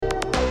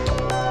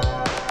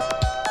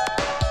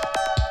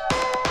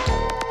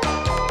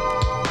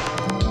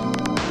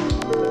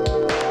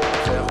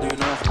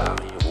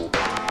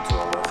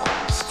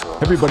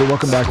everybody.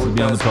 Welcome back to the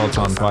Beyond the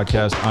Peloton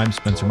podcast. I'm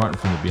Spencer Martin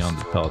from the Beyond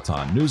the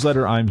Peloton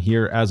newsletter. I'm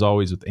here, as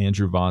always, with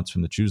Andrew Vance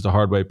from the Choose the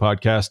Hard Way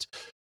podcast.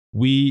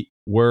 We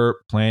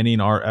were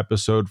planning our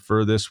episode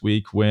for this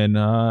week when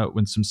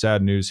some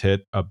sad news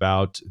hit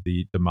about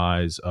the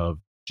demise of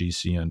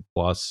GCN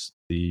Plus,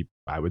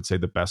 I would say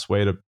the best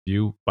way to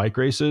view bike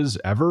races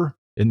ever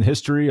in the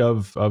history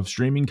of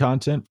streaming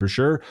content, for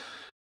sure.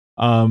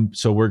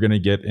 So we're going to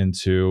get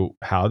into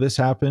how this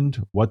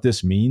happened, what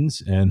this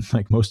means, and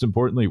most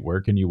importantly,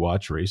 where can you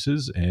watch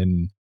races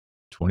in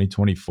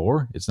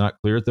 2024? It's not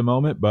clear at the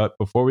moment, but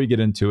before we get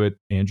into it,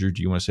 Andrew,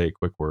 do you want to say a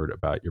quick word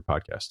about your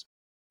podcast?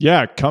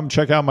 Yeah, come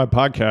check out my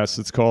podcast.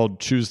 It's called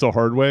Choose the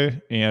Hard Way,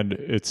 and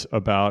it's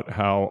about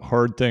how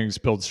hard things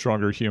build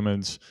stronger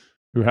humans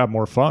who have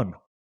more fun.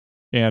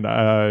 And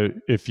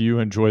if you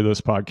enjoy this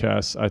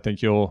podcast, I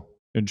think you'll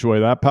enjoy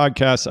that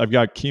podcast. I've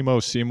got Kimo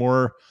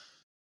Seymour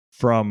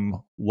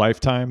from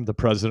Lifetime, the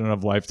president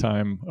of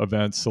Lifetime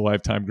Events, the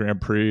Lifetime Grand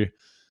Prix,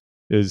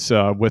 is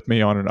with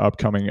me on an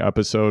upcoming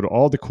episode.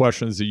 All the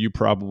questions that you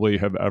probably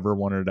have ever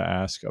wanted to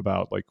ask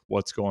about,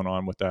 what's going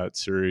on with that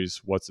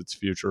series, what's its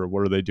future,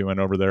 what are they doing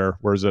over there,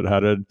 where's it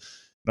headed? And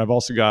I've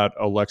also got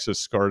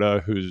Alexis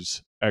Scarda,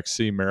 who's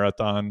XC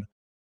Marathon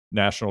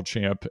national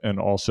champ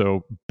and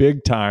also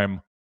big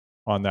time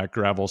on that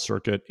gravel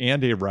circuit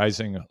and a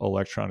rising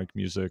electronic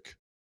music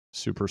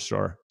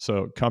superstar.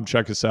 So come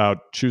check us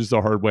out. Choose the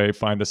Hard Way.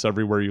 Find us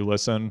everywhere you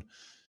listen,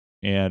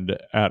 and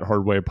at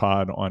Hardway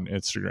Pod on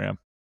Instagram.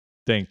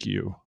 Thank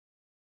you.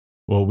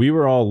 Well, we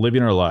were all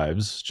living our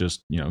lives,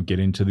 just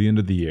getting to the end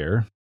of the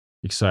year,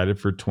 excited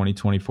for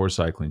 2024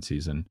 cycling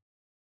season.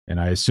 And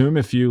I assume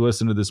if you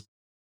listen to this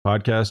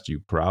podcast,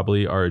 you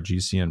probably are a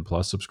GCN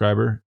Plus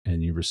subscriber,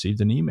 and you received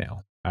an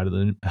email out of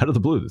the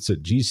blue that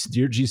said,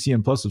 "Dear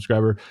GCN Plus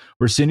subscriber,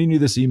 we're sending you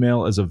this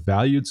email as a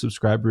valued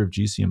subscriber of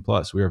GCN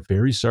Plus. We are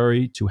very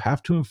sorry to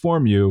have to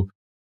inform you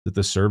that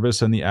the service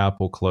and the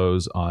app will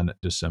close on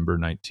December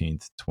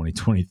 19th,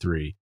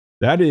 2023.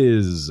 That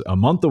is a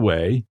month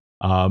away.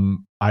 I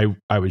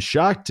was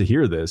shocked to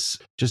hear this.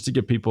 Just to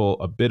give people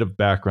a bit of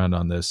background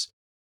on this,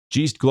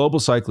 Global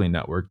Cycling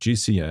Network,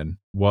 GCN,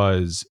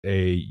 was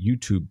a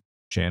YouTube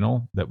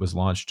channel that was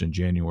launched in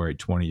January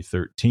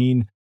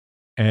 2013.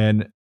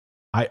 And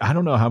I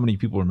don't know how many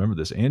people remember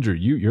this. Andrew,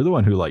 you're the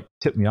one who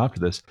tipped me off to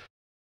this.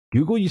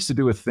 Google used to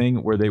do a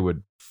thing where they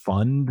would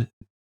fund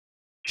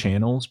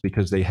channels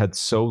because they had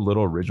so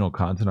little original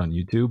content on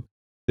YouTube.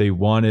 They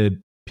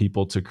wanted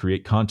people to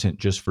create content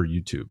just for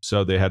YouTube.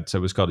 So it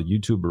was called a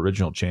YouTube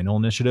Original Channel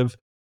Initiative.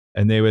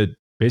 And they would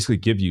basically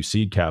give you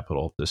seed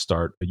capital to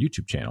start a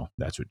YouTube channel.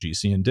 That's what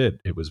GCN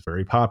did. It was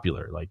very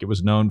popular. It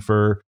was known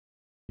for,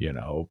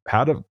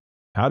 how to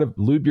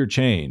lube your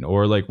chain,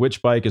 or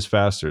which bike is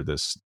faster,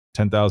 this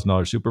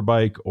 $10,000 super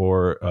bike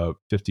or a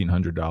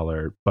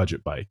 $1,500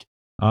 budget bike.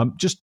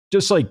 Just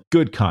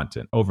good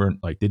content over,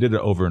 they did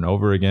it over and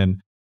over again,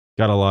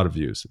 got a lot of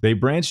views. They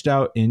branched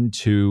out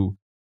into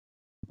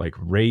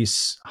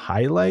race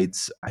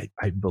highlights,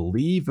 I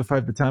believe, if I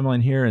have the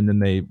timeline here. And then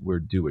they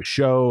would do a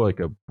show, a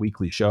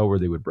weekly show where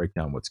they would break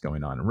down what's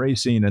going on in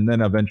racing. And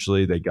then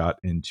eventually they got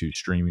into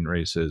streaming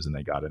races, and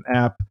they got an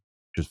app,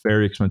 which is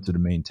very expensive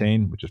to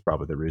maintain, which is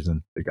probably the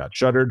reason they got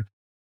shuttered.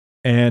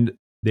 And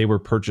they were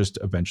purchased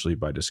eventually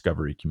by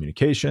Discovery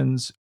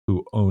Communications,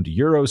 who owned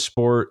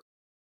Eurosport,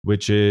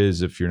 which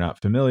is, if you're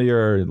not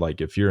familiar,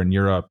 if you're in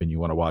Europe and you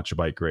want to watch a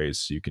bike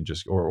race, you can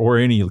just, or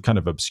any kind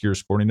of obscure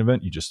sporting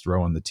event, you just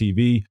throw on the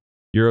TV.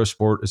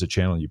 Eurosport is a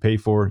channel you pay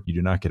for. You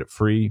do not get it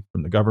free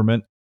from the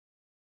government,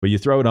 but you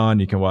throw it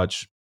on, you can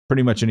watch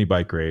pretty much any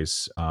bike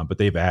race, but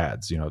they have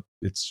ads.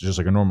 It's just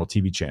like a normal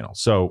TV channel.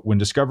 So when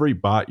Discovery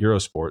bought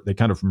Eurosport, they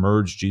kind of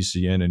merged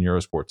GCN and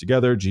Eurosport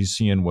together.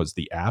 GCN was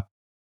the app.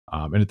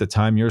 And at the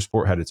time,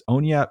 Eurosport had its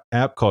own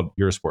app called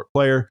Eurosport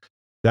Player.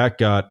 That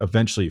got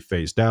eventually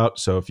phased out.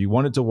 So if you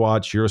wanted to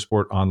watch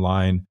Eurosport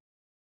online,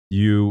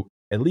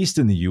 at least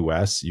in the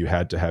US, you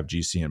had to have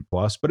GCN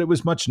Plus, but it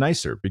was much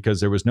nicer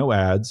because there was no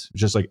ads. It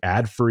was just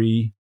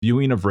ad-free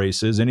viewing of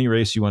races, any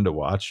race you wanted to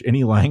watch,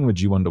 any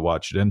language you wanted to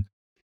watch it in.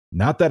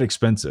 Not that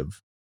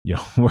expensive.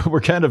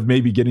 We're kind of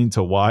maybe getting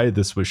to why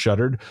this was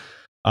shuttered.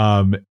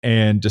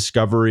 And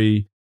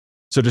Discovery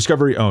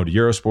owned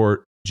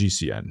Eurosport,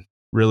 GCN.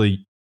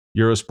 Really,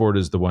 Eurosport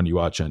is the one you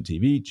watch on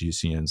TV.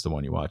 GCN is the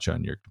one you watch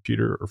on your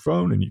computer or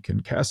phone, and you can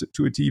cast it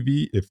to a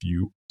TV if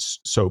you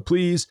so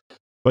please.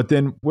 But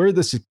then where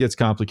this gets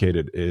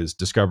complicated is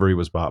Discovery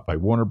was bought by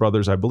Warner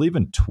Brothers, I believe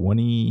in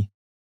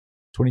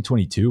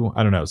 2022.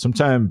 I don't know,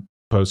 sometime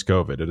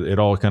post-COVID. It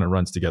all kind of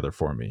runs together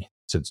for me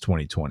since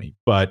 2020.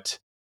 But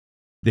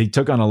they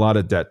took on a lot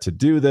of debt to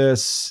do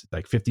this,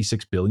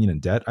 $56 billion in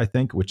debt, I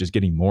think, which is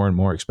getting more and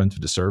more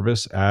expensive to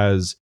service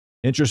as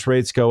interest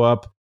rates go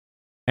up.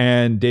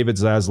 And David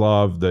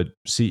Zaslav, the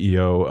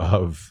CEO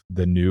of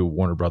the new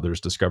Warner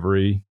Brothers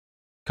Discovery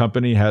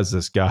company, has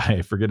this guy,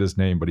 I forget his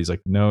name, but he's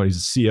no, he's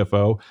a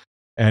CFO.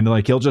 And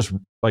he'll just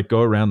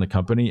go around the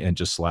company and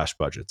just slash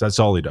budgets. That's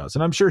all he does.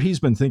 And I'm sure he's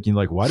been thinking,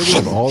 why do we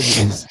have all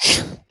these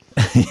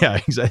Yeah,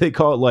 exactly. They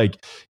call it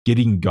like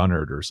getting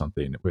gunnered or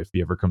something if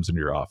he ever comes into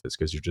your office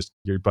because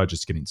your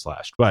budget's getting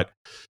slashed. But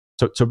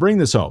to bring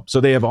this home, so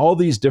they have all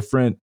these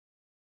different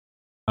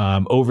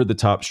over the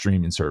top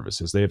streaming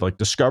services. They have like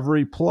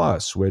Discovery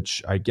Plus,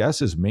 which I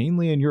guess is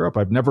mainly in Europe.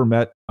 I've never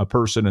met a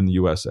person in the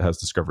US that has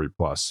Discovery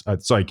Plus.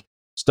 It's like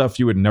stuff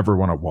you would never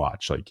want to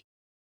watch. Like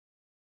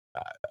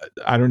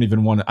I don't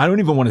even want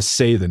to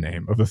say the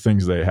name of the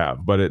things they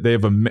have, but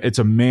it's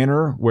a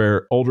manor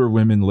where older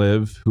women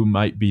live who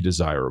might be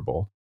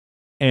desirable.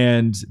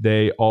 And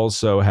they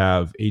also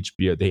have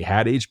HBO. They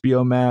had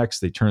HBO Max.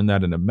 They turned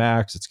that into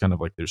Max. It's kind of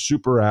like their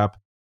super app.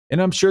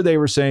 And I'm sure they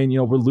were saying,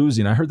 we're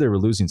losing. I heard they were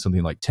losing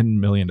something like $10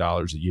 million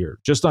a year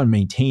just on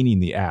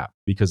maintaining the app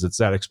because it's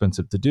that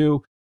expensive to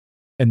do.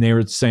 And they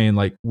were saying,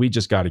 like, we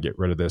just got to get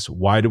rid of this.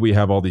 Why do we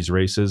have all these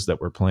races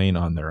that we're playing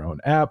on their own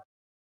app?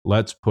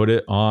 Let's put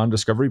it on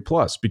Discovery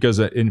Plus. Because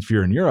if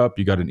you're in Europe,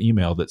 you got an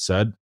email that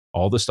said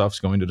all the stuff's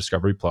going to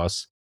Discovery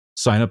Plus.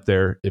 Sign up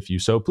there if you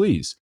so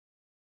please.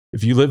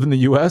 If you live in the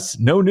US,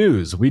 no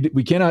news. We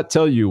cannot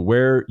tell you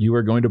where you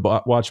are going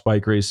to watch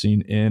bike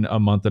racing in a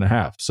month and a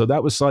half. So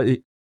that was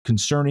slightly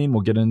concerning.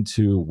 We'll get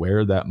into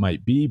where that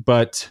might be.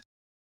 But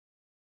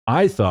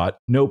I thought,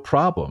 no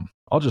problem.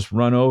 I'll just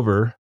run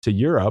over to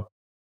Europe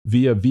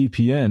via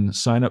VPN,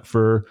 sign up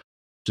for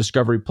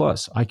Discovery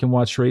Plus. I can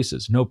watch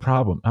races. No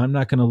problem. I'm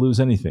not going to lose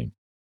anything.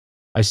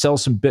 I sell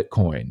some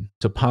Bitcoin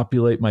to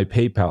populate my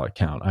PayPal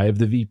account. I have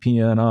the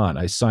VPN on.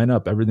 I sign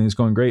up. Everything's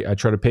going great. I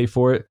try to pay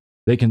for it.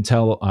 They can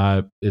tell,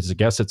 I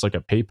guess it's like a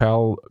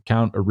PayPal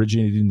account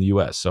originated in the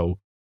US. So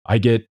I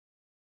get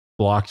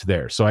blocked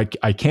there. So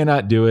I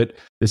cannot do it.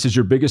 This is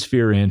your biggest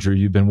fear, Andrew.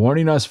 You've been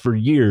warning us for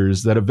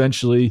years that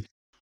eventually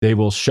they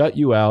will shut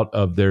you out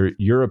of their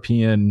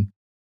European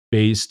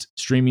based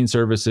streaming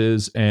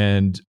services.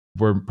 And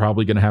we're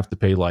probably going to have to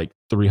pay like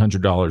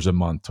 $300 a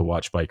month to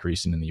watch bike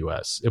racing in the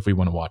US if we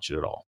want to watch it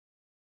at all.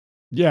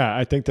 Yeah,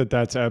 I think that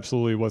that's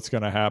absolutely what's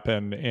going to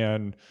happen.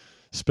 And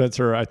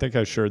Spencer, I think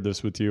I shared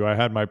this with you. I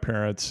had my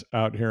parents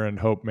out here in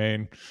Hope,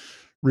 Maine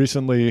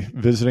recently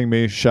visiting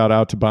me. Shout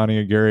out to Bonnie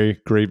and Gary.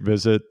 Great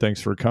visit.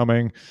 Thanks for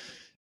coming.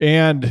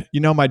 And,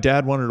 my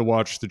dad wanted to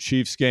watch the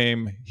Chiefs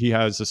game. He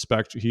has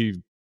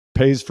he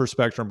pays for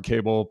Spectrum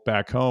cable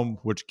back home,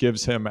 which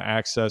gives him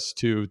access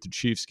to the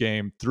Chiefs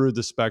game through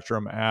the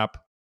Spectrum app.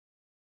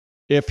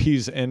 If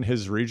he's in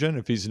his region,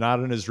 if he's not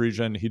in his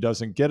region, he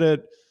doesn't get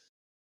it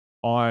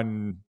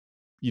on,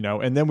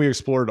 and then we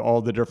explored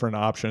all the different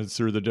options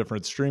through the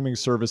different streaming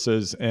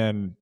services.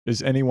 And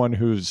is anyone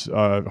who's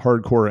a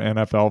hardcore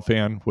NFL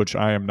fan, which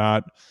I am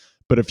not,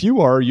 but if you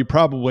are, you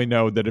probably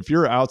know that if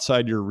you're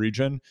outside your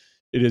region,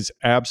 it is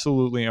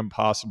absolutely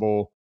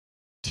impossible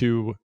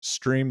to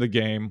stream the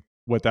game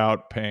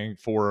without paying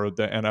for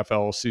the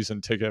NFL season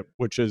ticket,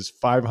 which is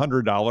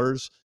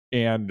 $500.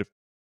 And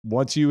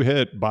once you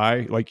hit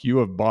buy, like you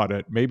have bought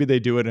it, maybe they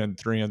do it in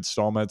 3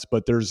 installments,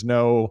 but there's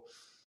no,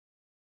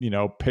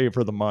 pay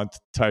for the month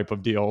type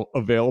of deal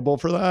available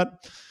for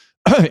that.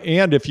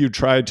 And if you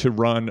tried to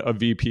run a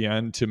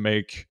VPN to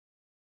make,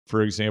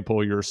 for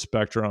example, your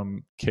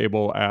Spectrum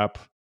cable app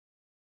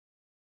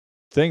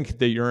think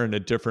that you're in a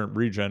different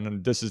region,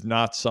 and this is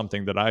not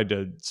something that I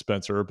did,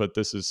 Spencer, but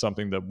this is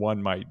something that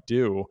one might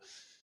do.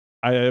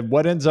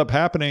 What ends up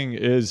happening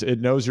is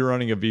it knows you're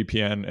running a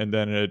VPN, and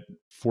then it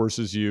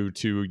forces you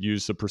to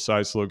use the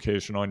precise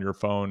location on your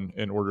phone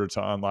in order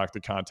to unlock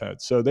the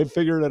content. So they've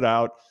figured it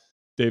out.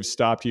 They've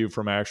stopped you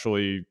from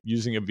actually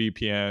using a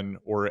VPN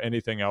or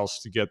anything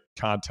else to get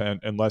content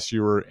unless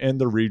you're in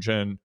the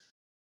region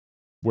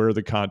where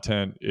the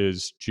content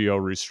is geo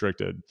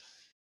restricted.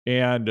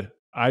 And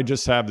I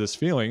just have this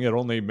feeling it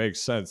only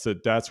makes sense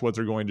that that's what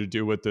they're going to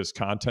do with this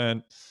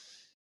content.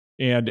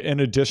 And in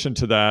addition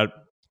to that,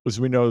 as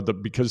we know,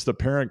 because the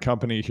parent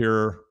company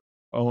here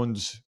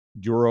owns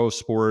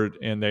Eurosport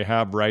and they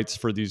have rights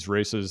for these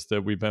races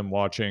that we've been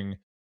watching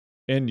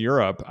in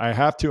Europe, I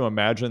have to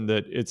imagine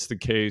that it's the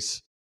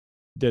case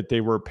that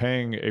they were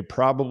paying a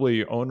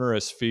probably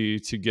onerous fee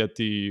to get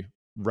the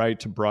right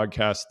to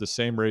broadcast the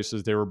same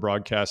races they were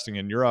broadcasting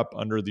in Europe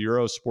under the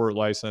Eurosport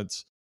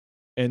license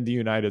in the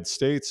United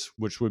States,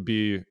 which would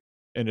be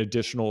an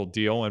additional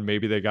deal. And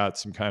maybe they got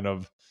some kind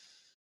of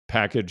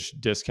package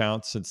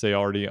discount since they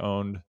already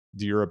owned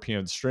the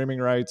European streaming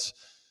rights.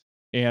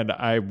 And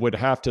I would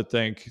have to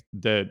think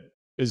that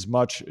as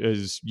much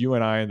as you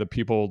and I and the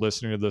people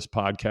listening to this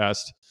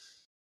podcast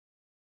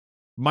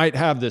might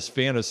have this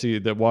fantasy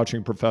that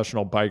watching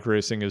professional bike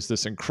racing is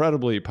this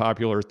incredibly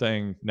popular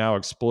thing now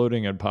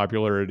exploding in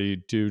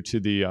popularity due to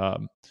the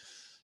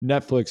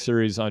Netflix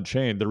series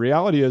Unchained. The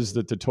reality is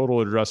that the total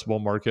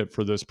addressable market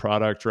for this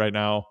product right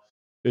now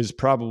is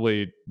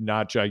probably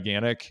not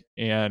gigantic.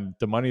 And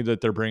the money that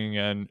they're bringing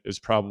in is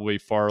probably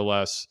far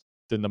less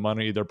than the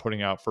money they're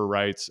putting out for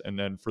rights and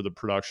then for the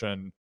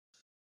production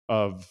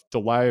of the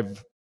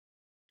live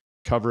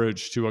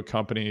coverage to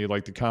accompany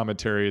like the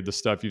commentary, the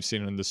stuff you've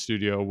seen in the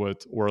studio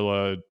with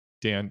Orla,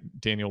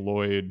 Daniel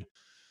Lloyd,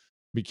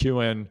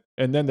 McEwen.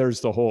 And then there's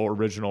the whole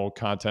original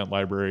content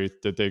library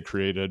that they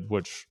created,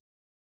 which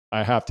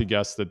I have to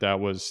guess that that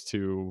was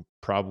to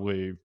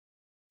probably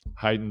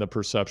heighten the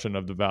perception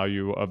of the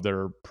value of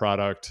their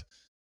product,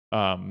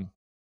 um,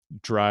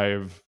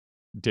 drive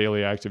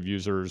daily active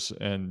users,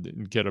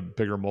 and get a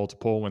bigger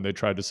multiple when they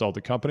tried to sell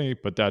the company.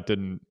 But that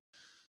didn't,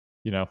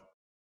 you know,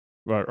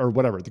 or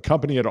whatever. The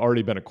company had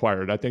already been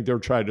acquired. I think they were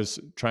trying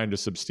to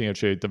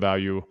substantiate the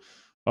value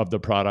of the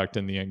product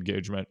and the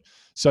engagement.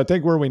 So I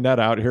think where we net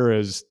out here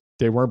is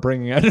they weren't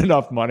bringing in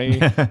enough money.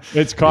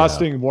 It's Yeah.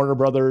 costing Warner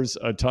Brothers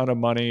a ton of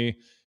money,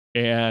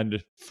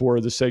 and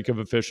for the sake of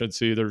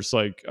efficiency, there's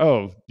like,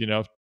 oh,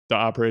 the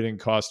operating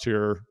cost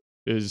here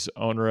is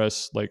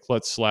onerous. Like,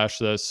 let's slash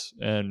this,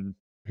 and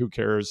who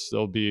cares?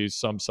 There'll be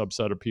some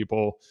subset of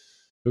people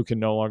who can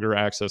no longer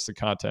access the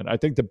content. I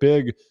think the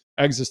big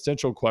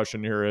existential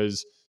question here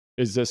is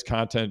this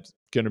content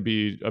going to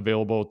be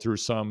available through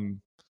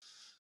some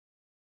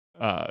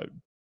uh,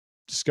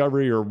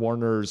 Discovery or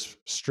Warner's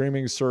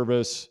streaming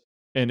service?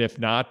 And if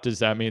not, does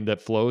that mean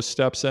that Flow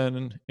steps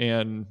in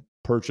and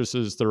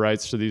purchases the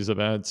rights to these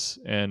events?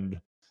 And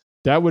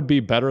that would be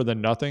better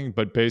than nothing.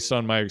 But based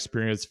on my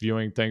experience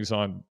viewing things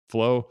on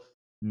Flow,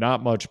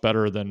 not much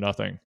better than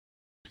nothing.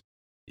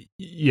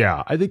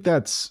 Yeah, I think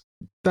that's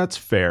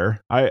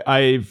fair.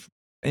 I've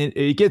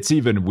it gets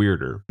even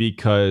weirder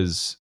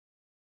because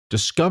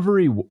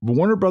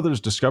Warner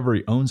Brothers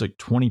Discovery owns like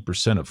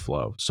 20% of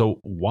Flow. So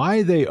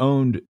why they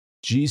owned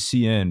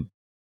GCN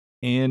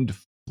and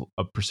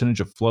a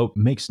percentage of Flow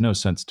makes no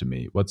sense to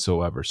me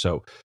whatsoever.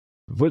 So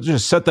we'll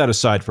just set that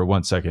aside for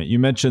 1 second. You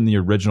mentioned the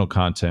original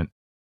content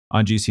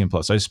on GCN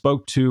Plus. I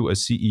spoke to a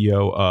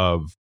CEO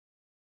of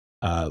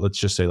let's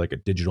just say like a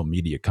digital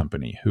media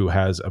company who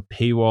has a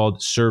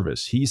paywalled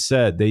service. He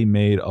said they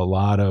made a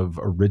lot of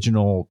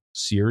original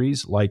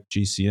series like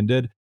GCN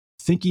did,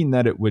 thinking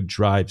that it would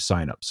drive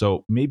sign up.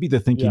 So maybe the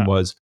thinking Yeah.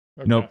 was,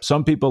 Okay.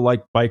 some people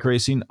like bike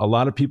racing. A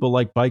lot of people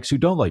like bikes who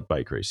don't like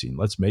bike racing.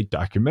 Let's make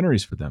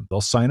documentaries for them.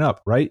 They'll sign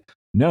up, right?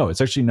 No,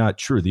 it's actually not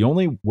true. The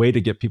only way to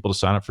get people to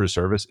sign up for a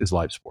service is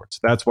live sports.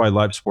 That's why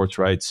live sports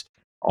rights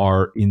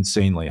are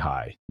insanely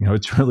high.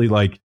 It's really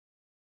like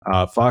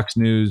Fox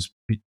News,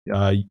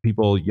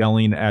 people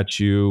yelling at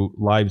you,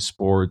 live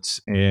sports,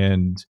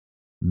 and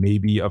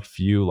maybe a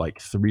few like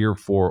 3 or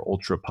 4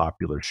 ultra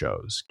popular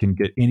shows can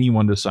get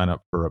anyone to sign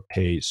up for a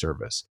pay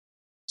service.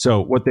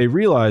 So what they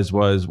realized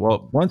was,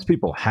 well, once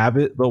people have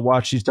it, they'll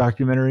watch these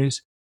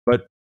documentaries,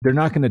 but they're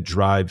not going to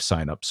drive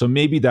sign up. So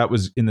maybe that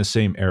was in the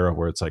same era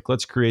where it's like,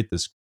 let's create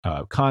this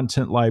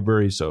content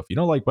library. So if you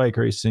don't like bike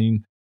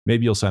racing,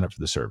 maybe you'll sign up for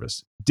the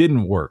service.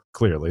 Didn't work,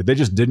 clearly. They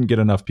just didn't get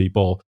enough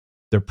people.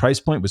 Their price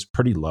point was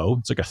pretty low.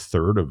 It's like a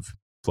third of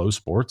Flow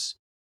Sports.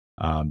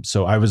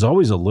 So I was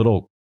always a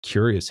little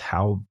curious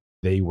how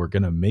they were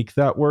going to make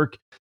that work.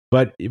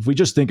 But if we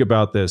just think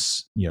about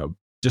this,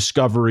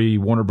 Discovery,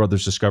 Warner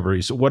Brothers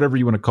Discovery, so whatever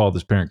you want to call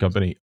this parent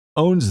company,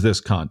 owns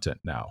this content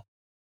now.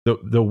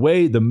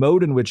 The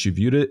mode in which you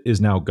viewed it is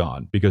now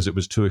gone because it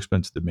was too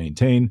expensive to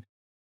maintain.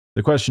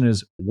 The question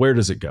is, where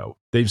does it go?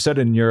 They've said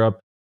in Europe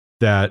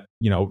that,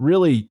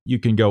 really you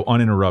can go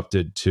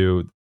uninterrupted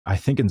to, I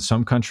think in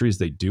some countries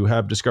they do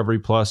have Discovery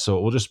Plus, so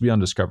it will just be on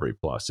Discovery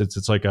Plus.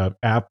 It's like a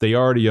app they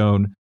already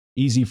own,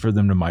 easy for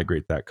them to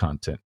migrate that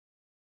content.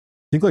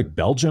 I think like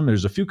Belgium,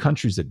 there's a few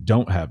countries that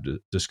don't have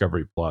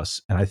Discovery Plus,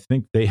 and I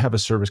think they have a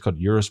service called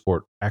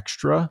Eurosport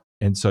Extra,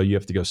 and so you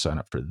have to go sign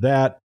up for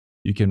that.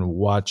 You can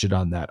watch it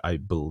on that, I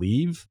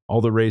believe. All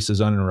the races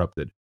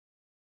uninterrupted.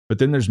 But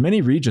then there's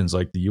many regions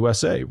like the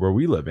USA where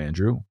we live,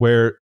 Andrew,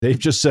 where they've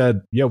just said,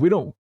 yeah, we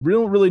don't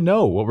really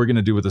know what we're going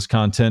to do with this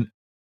content.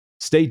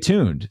 Stay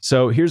tuned.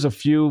 So here's a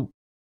few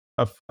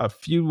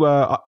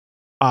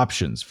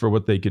options for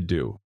what they could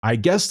do. I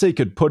guess they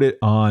could put it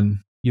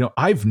on.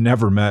 I've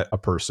never met a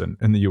person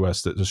in the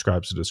US that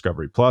describes the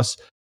Discovery Plus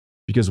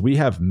because we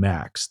have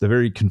Max, the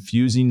very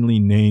confusingly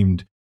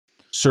named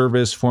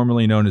service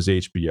formerly known as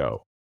HBO.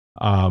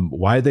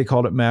 Why they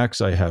called it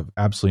Max, I have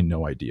absolutely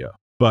no idea.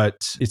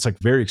 But it's like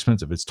very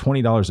expensive. It's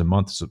 $20 a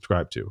month to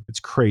subscribe to. It's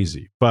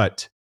crazy.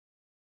 But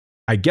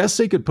I guess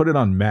they could put it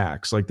on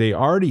Max. Like they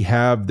already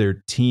have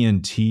their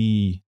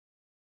TNT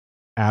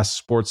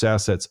sports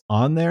assets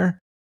on there.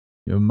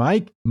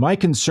 My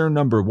concern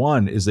number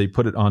one is they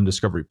put it on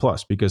Discovery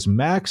Plus because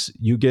Max,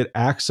 you get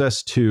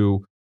access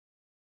to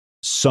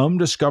some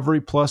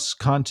Discovery Plus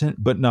content,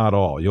 but not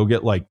all. You'll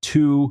get like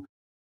two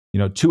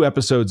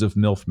episodes of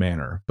MILF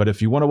Manor. But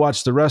if you want to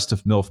watch the rest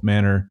of MILF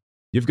Manor,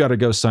 you've got to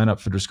go sign up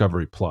for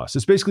Discovery Plus.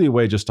 It's basically a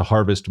way just to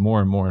harvest more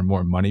and more and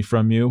more money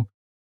from you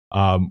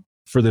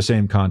for the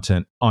same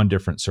content on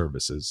different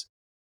services.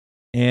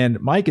 And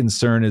my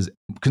concern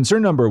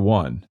number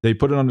one, they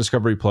put it on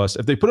Discovery Plus.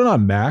 If they put it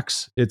on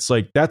Max, it's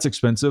like that's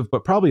expensive,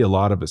 but probably a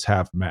lot of us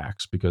have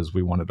Max because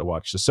we wanted to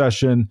watch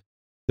Succession.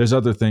 There's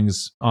other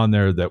things on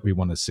there that we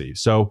want to see.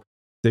 So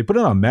they put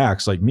it on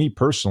Max, like me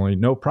personally,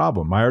 no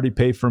problem. I already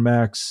pay for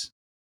Max.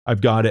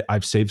 I've got it.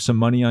 I've saved some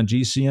money on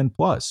GCN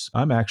Plus.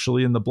 I'm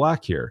actually in the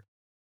black here.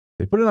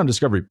 They put it on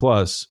Discovery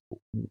Plus.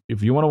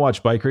 If you want to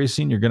watch bike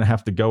racing, you're going to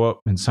have to go up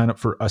and sign up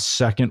for a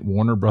second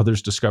Warner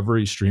Brothers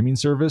Discovery streaming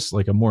service,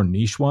 like a more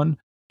niche one.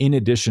 in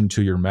addition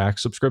to your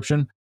Max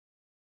subscription.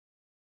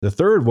 The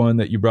third one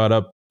that you brought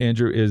up,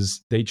 Andrew,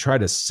 is they try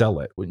to sell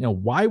it.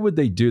 Why would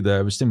they do that?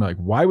 I was thinking, like,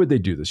 why would they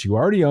do this? You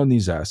already own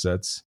these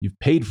assets. You've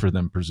paid for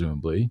them,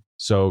 presumably.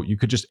 So you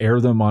could just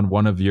air them on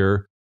one of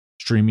your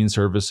streaming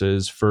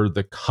services for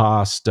the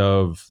cost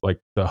of like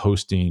the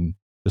hosting,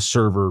 the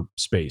server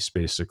space,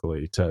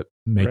 basically, to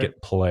make Right.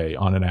 it play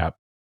on an app.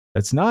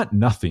 That's not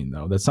nothing,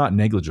 though. That's not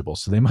negligible.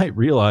 So they might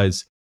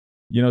realize,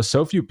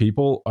 so few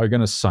people are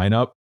going to sign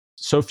up.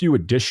 So few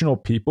additional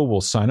people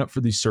will sign up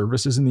for these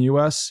services in the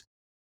US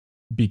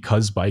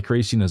because bike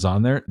racing is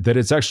on there, that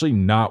it's actually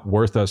not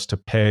worth us to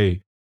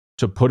pay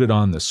to put it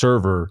on the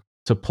server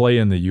to play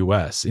in the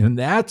US. And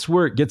that's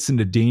where it gets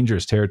into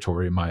dangerous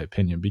territory, in my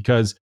opinion,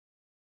 because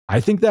I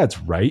think that's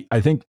right.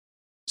 I think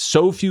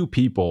so few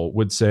people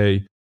would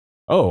say,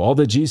 oh, all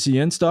the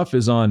GCN stuff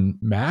is on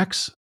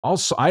Max.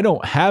 I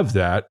don't have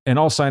that and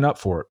I'll sign up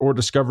for it. Or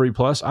Discovery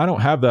Plus, I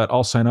don't have that,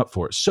 I'll sign up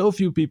for it. So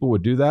few people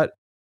would do that.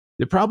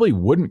 It probably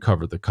wouldn't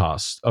cover the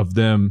cost of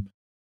them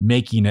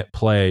making it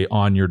play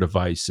on your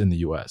device in the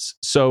US.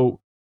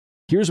 So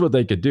here's what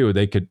they could do.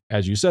 They could,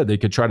 as you said, they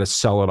could try to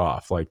sell it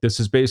off. Like, this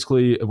is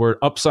basically, we're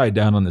upside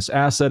down on this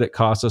asset. It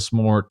costs us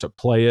more to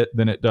play it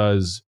than it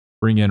does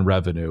bring in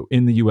revenue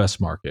in the US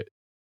market.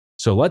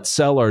 So let's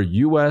sell our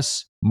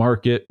US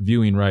market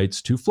viewing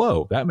rights to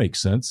Flow. That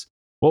makes sense.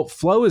 Well,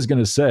 Flow is going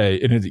to say,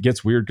 and it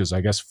gets weird because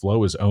I guess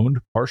Flow is owned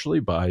partially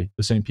by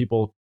the same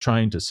people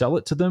trying to sell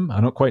it to them.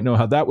 I don't quite know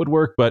how that would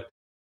work, but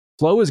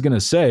Flow is going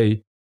to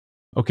say,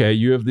 okay,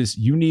 you have this,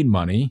 you need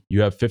money.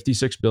 You have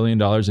 $56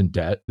 billion in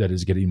debt that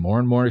is getting more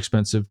and more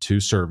expensive to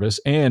service,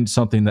 and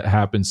something that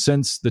happened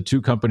since the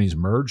two companies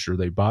merged or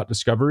they bought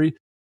Discovery.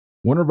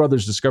 Warner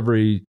Brothers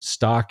Discovery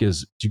stock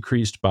is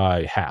decreased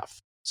by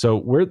half. So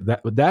where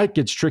that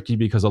gets tricky,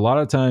 because a lot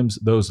of times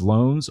those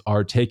loans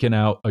are taken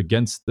out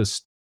against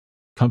this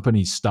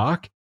company's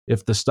stock.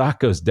 If the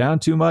stock goes down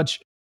too much,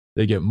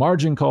 they get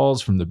margin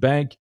calls from the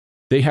bank.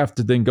 They have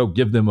to then go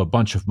give them a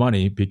bunch of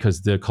money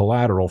because the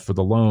collateral for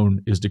the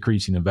loan is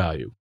decreasing in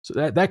value.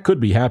 So that could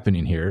be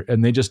happening here.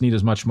 And they just need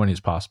as much money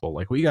as possible.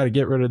 Like, we got to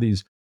get rid of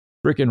these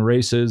freaking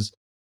races.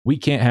 We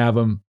can't have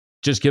them.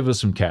 Just give us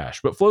some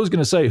cash. But Flow's going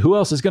to say, who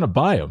else is going to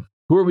buy them?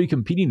 Who are we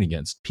competing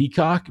against?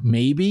 Peacock,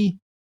 maybe?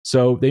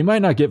 So they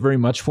might not get very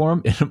much for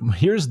them. And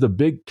here's the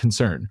big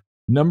concern.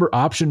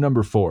 Option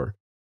number 4,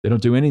 they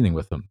don't do anything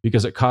with them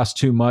because it costs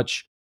too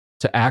much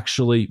to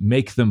actually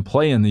make them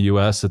play in the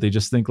US, that they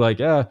just think like,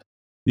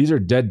 these are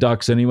dead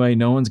ducks anyway.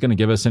 No one's going to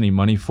give us any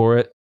money for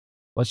it.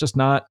 Let's just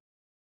not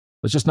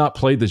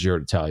play the Giro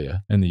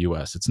d'Italia in the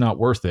US. It's not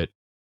worth it.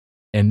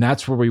 And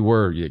that's where we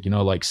were,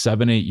 like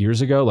 7-8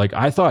 years ago. Like,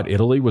 I thought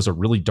Italy was a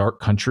really dark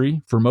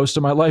country for most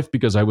of my life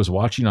because I was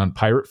watching on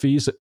pirate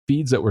feeds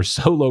that were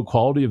so low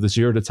quality of the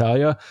Giro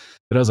d'Italia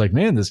that I was like,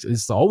 man, this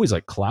is always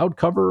like cloud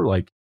cover.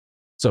 Like,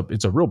 so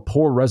it's a real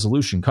poor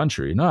resolution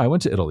country. No, I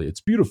went to Italy.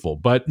 It's beautiful.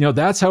 But,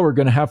 that's how we're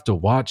going to have to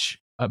watch.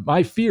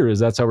 My fear is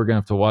that's how we're going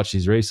to have to watch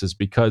these races,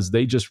 because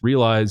they just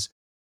realize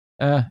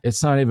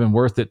it's not even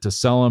worth it to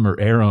sell them or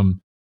air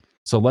them.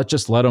 So let's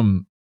just let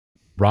them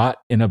rot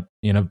in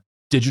a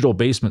digital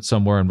basement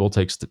somewhere, and we'll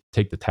take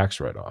the tax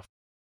write-off.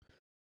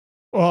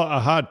 Well, a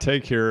hot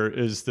take here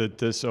is that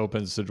this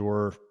opens the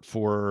door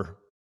for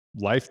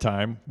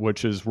Lifetime,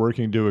 which is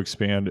working to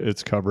expand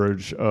its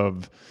coverage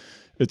of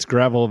its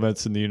gravel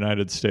events in the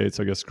United States.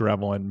 I guess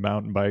gravel and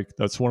mountain bike.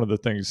 That's one of the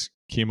things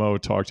Kimo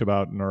talked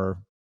about in our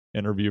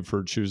interview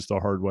for Choose the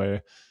Hard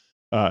Way.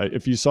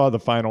 If you saw the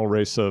final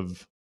race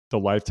of the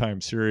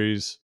Lifetime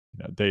series,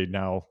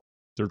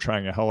 they're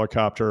trying a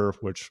helicopter,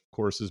 which of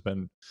course has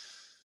been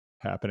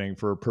happening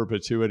for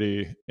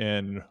perpetuity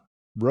in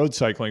road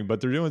cycling,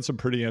 but they're doing some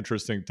pretty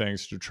interesting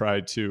things to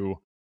try to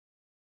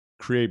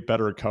create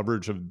better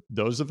coverage of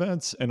those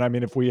events. And I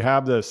mean, if we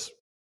have this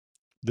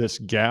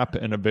gap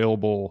in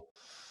available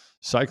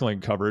cycling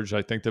coverage,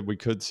 I think that we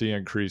could see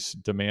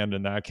increased demand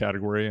in that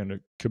category, and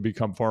it could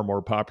become far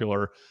more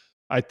popular.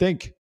 I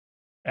think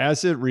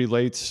as it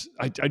relates,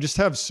 I just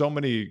have so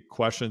many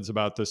questions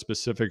about the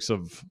specifics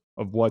of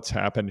what's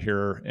happened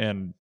here.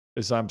 And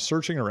as I'm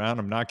searching around,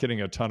 I'm not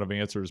getting a ton of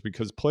answers,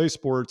 because Play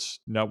Sports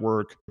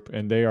Network,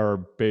 and they are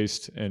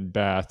based in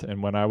Bath.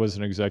 And when I was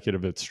an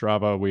executive at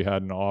Strava, we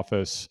had an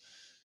office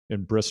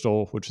in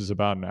Bristol, which is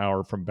about an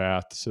hour from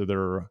Bath. So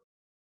there are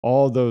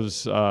all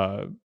those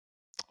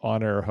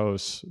on-air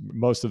hosts.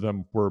 Most of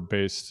them were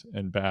based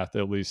in Bath,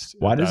 at least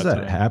Why at does that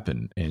that time.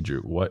 happen,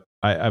 Andrew?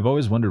 I've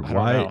always wondered I don't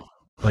why, know.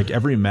 like,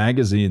 every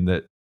magazine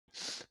that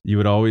you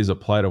would always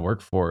apply to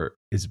work for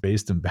is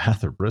based in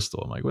Bath or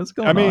Bristol. I'm like, what's I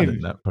going on in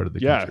mean, that part of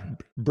the yeah, country?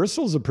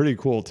 Bristol's a pretty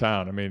cool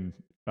town. I mean,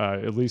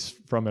 at least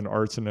from an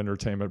arts and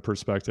entertainment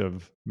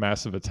perspective,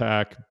 Massive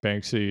Attack,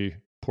 Banksy,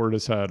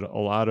 Portishead, a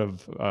lot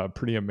of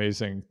pretty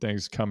amazing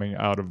things coming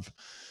out of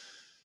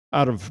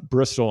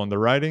Bristol, and the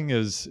riding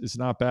is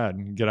not bad.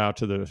 You can get out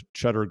to the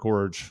Cheddar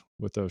Gorge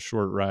with a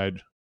short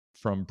ride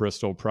from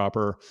Bristol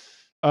proper.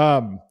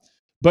 Um,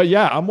 But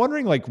yeah, I'm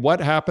wondering like what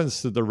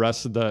happens to the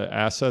rest of the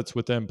assets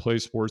within Play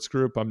Sports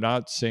Group. I'm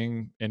not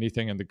seeing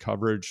anything in the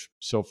coverage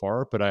so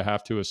far, but I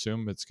have to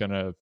assume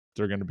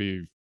they're gonna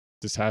be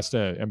this has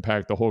to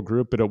impact the whole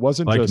group. But it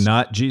wasn't Like just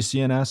not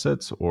GCN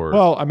assets or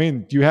well, I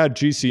mean, you had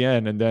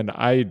GCN, and then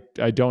I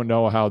don't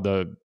know how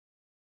the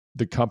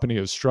company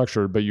is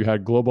structured, but you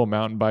had Global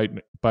Mountain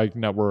Bike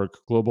Network,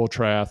 Global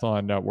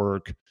Triathlon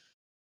Network.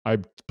 I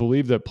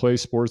believe that Play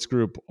Sports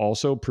Group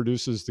also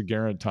produces the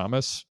Geraint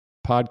Thomas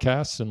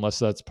podcast, unless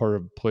that's part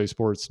of Play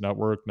Sports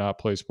Network, not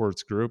Play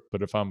Sports Group.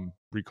 But if I'm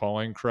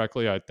recalling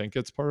correctly, I think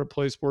it's part of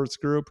Play Sports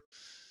Group.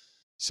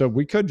 So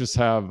we could just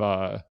have,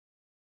 I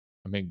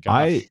mean,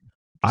 I gosh, just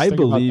I think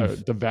about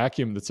believe the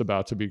vacuum that's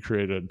about to be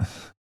created.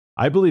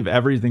 I believe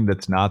everything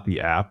that's not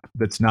the app,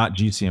 that's not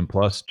GCN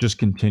Plus, just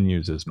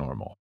continues as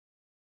normal.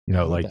 You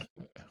know, Oh, that,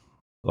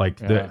 like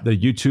yeah, the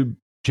YouTube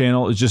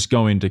channel is just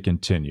going to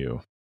continue.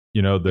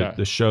 You know, yeah.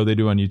 the show they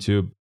do on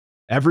YouTube,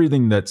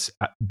 everything that's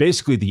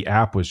basically the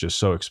app was just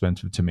so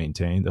expensive to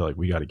maintain. They're like,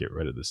 we got to get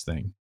rid of this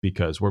thing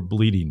because we're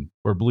bleeding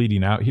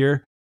out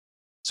here.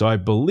 So I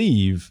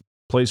believe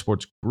Play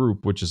Sports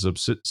Group, which is a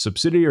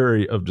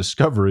subsidiary of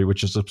Discovery,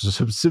 which is a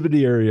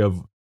subsidiary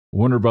of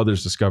Warner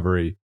Brothers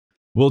Discovery,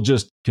 will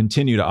just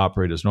continue to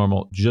operate as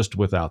normal, just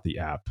without the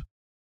app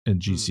and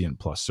Hmm. GCN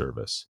Plus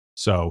service.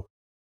 So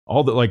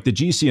all the like the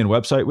GCN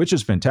website, which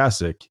is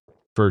fantastic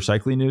for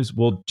cycling news,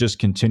 will just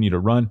continue to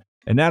run.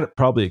 And that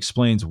probably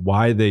explains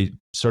why they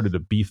started to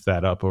beef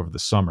that up over the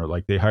summer.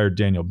 Like they hired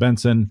Daniel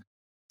Benson.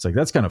 It's like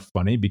that's kind of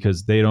funny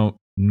because they don't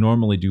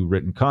normally do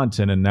written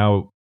content, and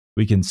now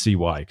we can see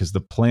why. Because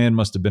the plan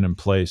must have been in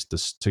place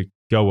to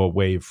go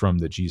away from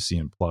the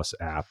GCN Plus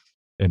app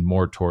and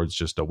more towards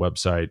just a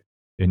website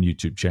and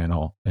YouTube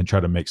channel and try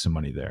to make some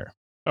money there.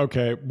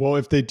 Okay. Well,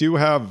 if they do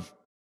have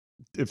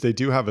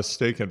a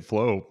stake in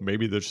Flow,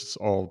 maybe this just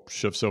all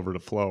shifts over to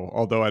Flow.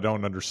 Although I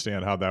don't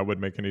understand how that would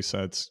make any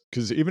sense,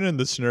 because even in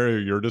the scenario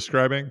you're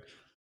describing,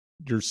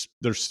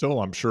 they're still,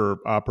 I'm sure,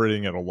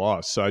 operating at a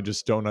loss. So I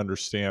just don't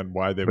understand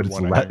why they But would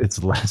want to hang.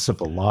 it's less of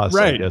a loss, I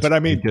Right, guess, but I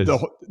mean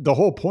because the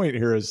whole point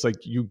here is like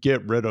you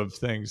get rid of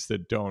things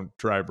that don't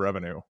drive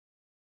revenue.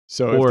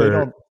 So if they or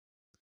don't,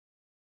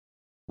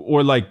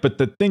 like, but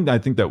the thing that I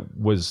think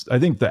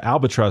the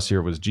albatross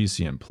here was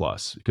GCN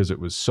Plus because it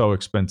was so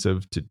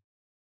expensive to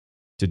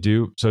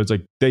do. So it's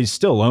like they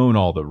still own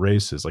all the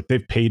races, like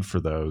they've paid for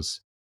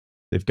those.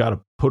 They've got to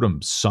put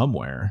them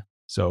somewhere.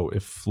 So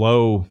if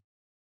Flow,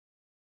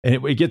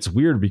 and it gets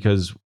weird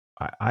because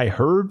I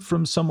heard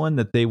from someone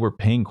that they were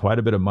paying quite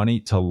a bit of money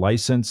to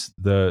license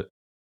the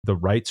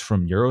rights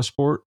from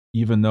Eurosport,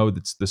 even though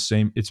it's the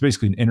same. It's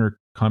basically an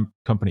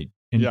company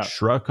yeah,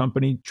 intra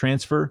company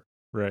transfer.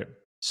 right.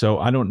 So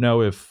I don't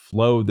know if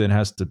Flow then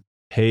has to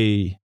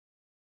pay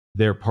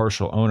their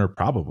partial owner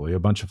probably a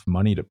bunch of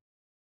money to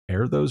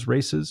air those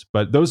races,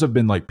 but those have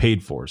been like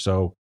paid for.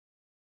 So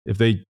if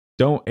they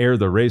don't air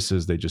the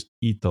races, they just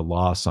eat the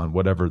loss on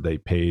whatever they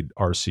paid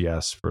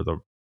RCS for the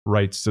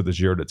rights to the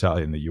Giro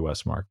d'Italia in the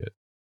US market.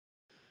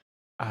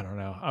 I don't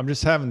know. I'm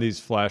just having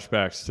these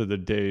flashbacks to the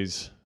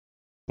days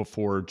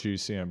before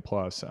GCN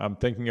Plus. I'm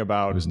thinking It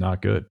about, was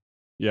not good.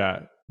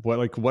 yeah,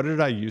 what did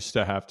I used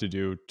to have to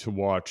do to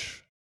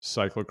watch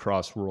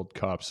cyclocross World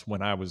Cups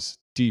when I was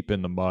deep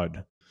in the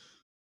mud.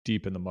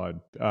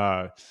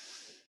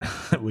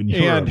 When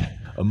you were And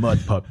a mud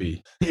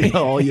puppy,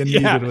 all you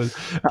needed yeah, was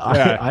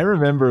yeah, I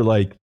remember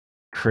like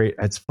create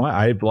it's fun.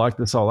 I blocked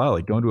this all out,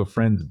 like going to a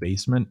friend's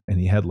basement and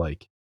he had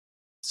like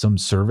some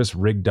service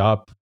rigged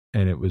up,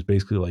 and it was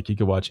basically like you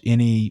could watch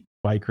any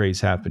bike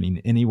race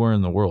happening anywhere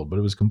in the world, but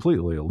it was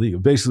completely illegal,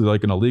 basically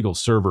like an illegal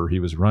server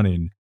he was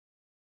running.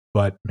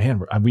 But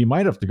man, we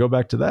might have to go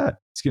back to that.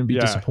 It's going to be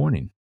yeah.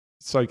 disappointing.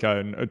 It's like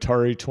an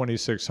Atari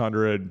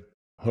 2600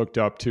 hooked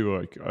up to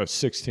a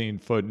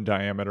 16-foot in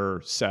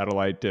diameter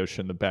satellite dish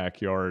in the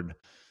backyard.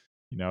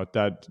 You know,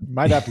 that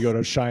might have to go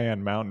to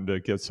Cheyenne Mountain to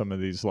get some of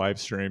these live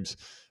streams.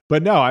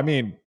 But no, I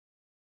mean,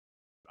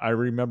 I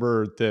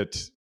remember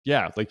that,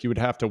 yeah, like you would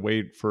have to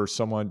wait for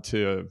someone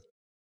to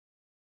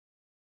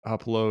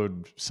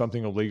upload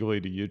something illegally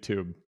to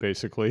YouTube,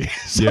 basically.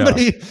 Yeah,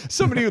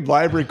 somebody would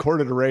live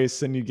recorded a race,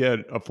 then you get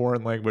a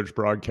foreign language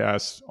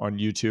broadcast on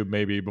YouTube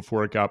maybe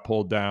before it got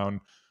pulled down,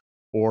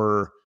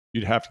 or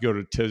you'd have to go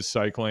to Tiz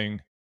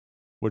Cycling,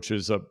 which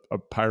is a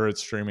pirate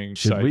streaming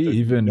should we site that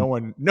even no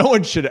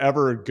one should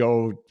ever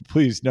go.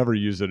 Please never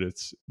use it.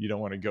 It's you don't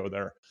want to go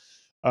there.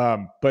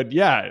 But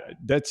yeah,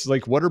 that's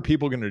like, what are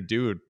people going to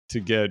do to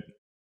get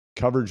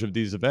coverage of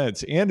these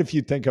events? And if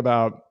you think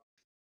about,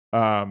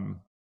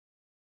 um,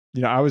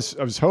 you know, I was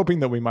hoping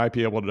that we might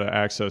be able to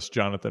access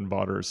Jonathan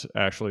Vaughters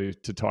actually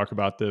to talk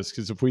about this,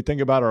 because if we think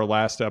about our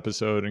last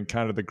episode and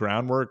kind of the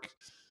groundwork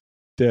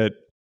that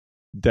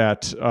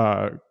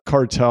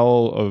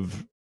cartel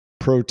of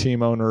pro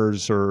team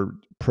owners or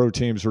pro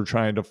teams were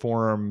trying to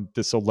form,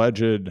 this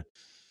alleged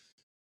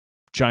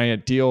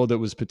giant deal that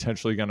was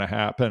potentially going to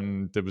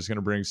happen, that was going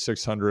to bring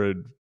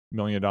 $600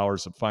 million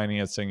of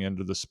financing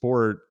into the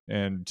sport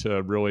and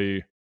to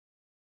really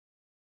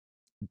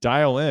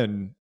dial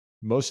in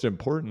most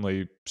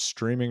importantly,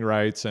 streaming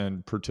rights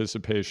and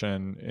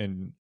participation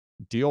in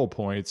deal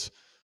points.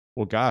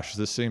 Well, gosh,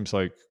 this seems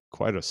like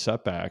quite a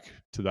setback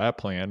to that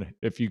plan.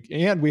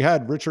 And we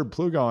had Richard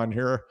Pluga on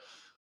here,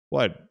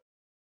 what,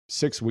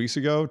 6 weeks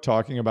ago,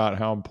 talking about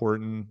how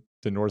important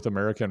the North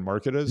American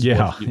market is.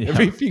 Well, Yeah,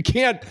 yeah. if you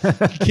can't,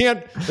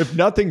 if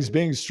nothing's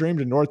being streamed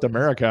in North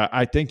America,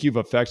 I think you've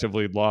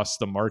effectively lost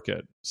the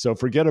market. So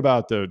forget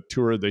about the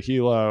Tour of the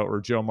Gila or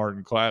Joe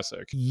Martin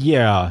Classic.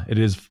 Yeah, it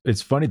is.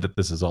 It's funny that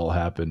this has all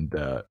happened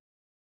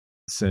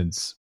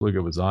since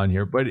Pluga was on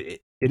here, but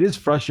it is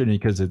frustrating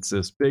because it's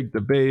this big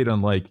debate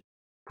on like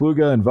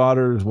Pluga and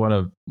Vaughters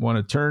want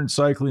to turn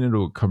cycling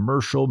into a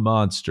commercial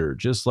monster,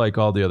 just like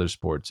all the other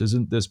sports.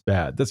 Isn't this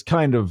bad? That's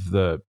kind of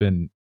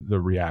been the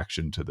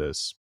reaction to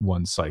this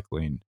one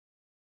cycling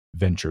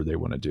venture they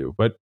want to do.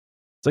 But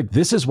it's like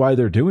this is why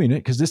they're doing it,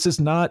 because this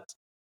is not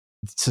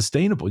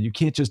sustainable. You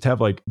can't just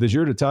have like the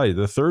Giro d'Italia,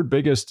 the third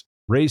biggest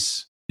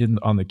race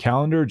on the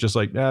calendar, just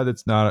like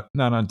that's not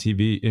on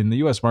TV in the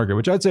U.S. market,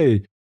 which I'd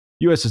say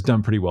U.S. has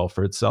done pretty well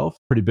for itself.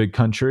 Pretty big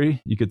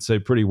country, you could say,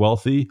 pretty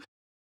wealthy.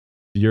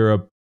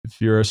 If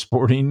you're a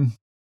sporting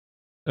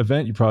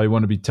event, you probably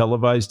want to be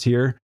televised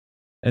here.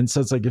 And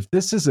so it's like if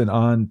this isn't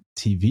on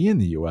TV in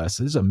the U.S.,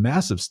 it's a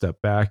massive step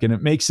back, and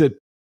it makes it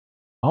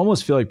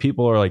almost feel like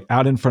people are like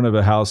out in front of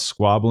a house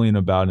squabbling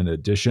about an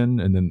addition,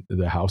 and then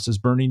the house is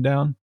burning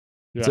down.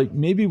 It's Yeah. like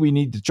maybe we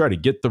need to try to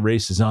get the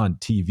races on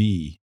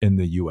TV in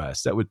the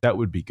US. That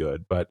would be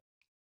good. But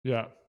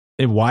Yeah.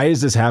 and why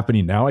is this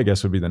happening now? I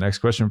guess would be the next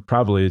question.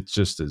 Probably it's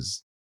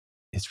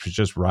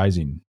just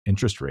rising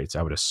interest rates,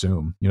 I would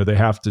assume. They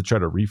have to try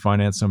to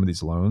refinance some of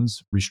these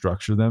loans,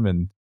 restructure them,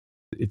 and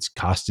it's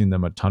costing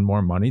them a ton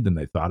more money than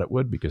they thought it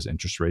would because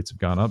interest rates have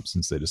gone up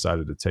since they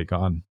decided to take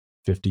on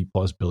 50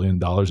 plus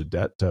 $billion of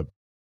debt to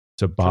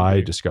Could buy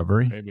be.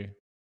 Discovery Maybe.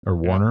 or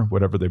Yeah. Warner,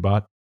 whatever they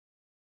bought.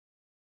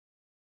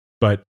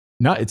 But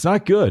it's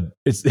not good.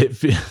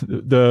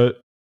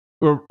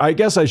 Or I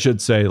guess I should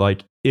say,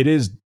 like,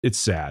 it's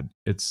sad.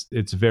 It's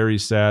very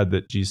sad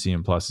that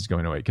GCN Plus is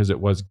going away because it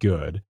was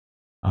good.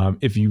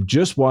 If you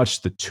just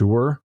watch the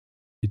tour,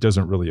 it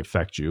doesn't really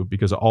affect you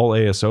because all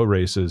ASO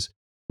races,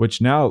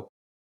 which now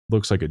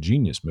looks like a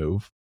genius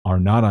move, are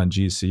not on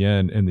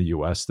GCN in the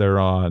US. They're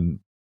on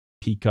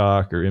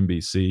Peacock or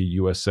NBC,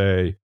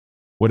 USA,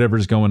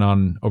 whatever's going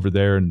on over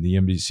there in the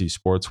NBC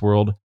sports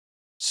world.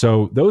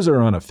 So those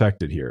are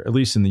unaffected here, at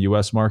least in the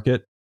US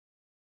market.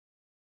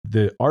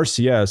 The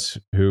RCS,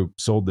 who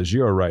sold the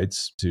Giro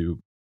rights to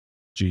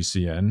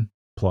GCN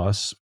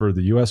Plus for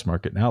the US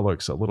market, now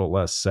looks a little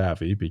less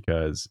savvy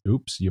because,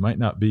 oops, you might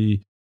not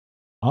be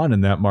on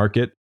in that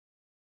market.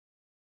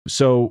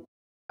 So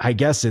I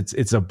guess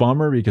it's a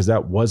bummer because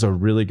that was a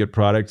really good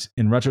product.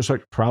 In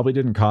retrospect, probably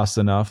didn't cost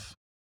enough.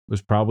 It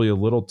was probably a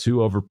little too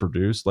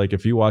overproduced. Like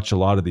if you watch a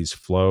lot of these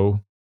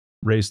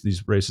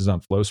these races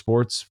on Flow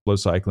Sports, Flow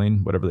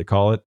Cycling, whatever they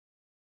call it,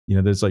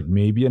 there's like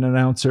maybe an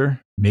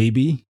announcer,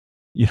 maybe,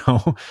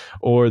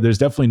 or there's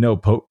definitely no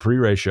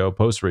pre-race show,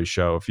 post-race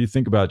show. If you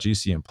think about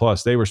GCN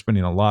Plus, they were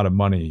spending a lot of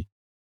money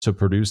to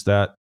produce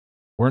that,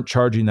 weren't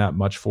charging that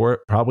much for it,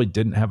 probably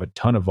didn't have a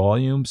ton of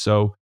volume.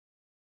 So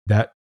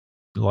that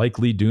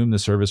likely doomed the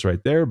service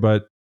right there.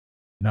 But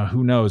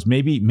who knows?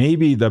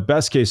 Maybe the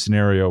best case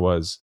scenario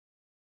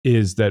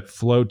is that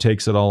Flow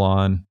takes it all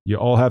on. You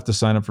all have to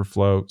sign up for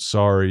Flow.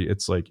 Sorry,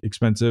 it's like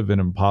expensive and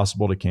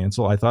impossible to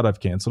cancel. I thought I've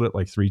canceled it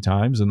like 3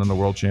 times, and then the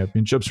World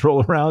Championships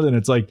roll around, and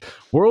it's like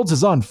Worlds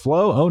is on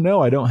Flow. Oh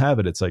no, I don't have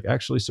it. It's like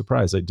actually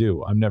surprise, I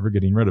do. I'm never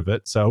getting rid of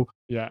it. So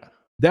Yeah.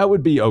 that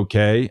would be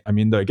okay. I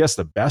mean, I guess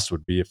the best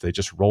would be if they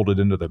just rolled it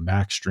into the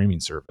Max streaming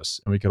service,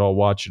 and we could all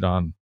watch it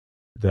on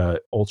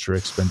the ultra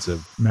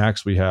expensive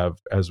Max we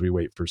have as we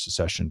wait for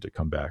Secession to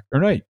come back. Or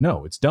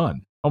no, it's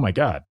done. Oh my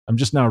God. I'm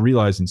just now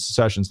realizing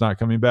Secession's not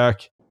coming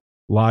back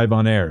live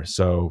on air.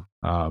 So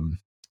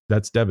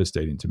that's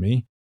devastating to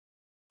me.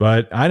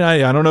 But I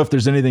don't know if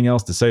there's anything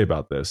else to say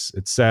about this.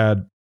 It's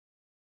sad.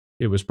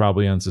 It was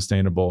probably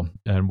unsustainable.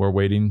 And we're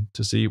waiting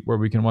to see where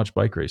we can watch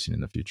bike racing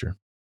in the future.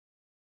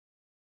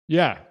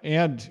 Yeah.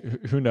 And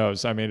who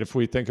knows? I mean, if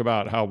we think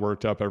about how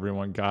worked up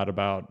everyone got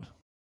about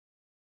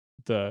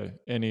the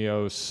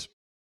Ineos,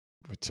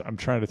 I'm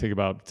trying to think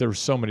about, there were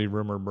so many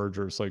rumor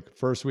mergers. Like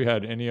first we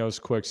had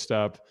Ineos Quick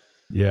Step,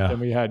 Yeah.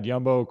 then we had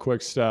Jumbo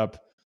Quick Step,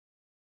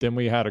 then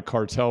we had a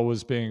cartel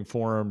was being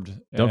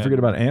formed. Don't forget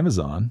about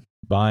Amazon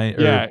buying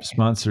or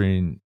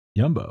sponsoring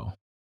Jumbo.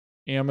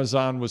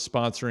 Amazon was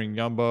sponsoring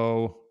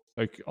Jumbo.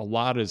 Like a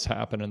lot has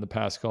happened in the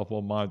past couple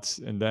of months.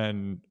 And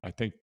then I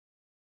think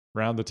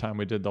around the time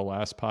we did the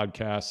last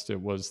podcast, it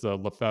was the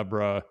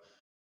Lefebvre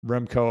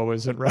Remco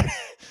isn't ready.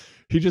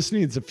 He just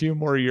needs a few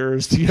more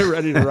years to get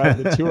ready to ride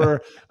the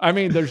tour. I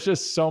mean, there's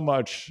just so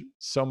much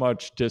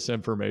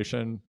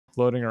disinformation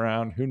floating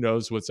around. Who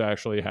knows what's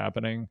actually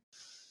happening?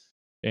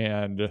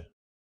 And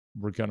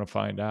we're going to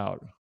find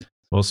out.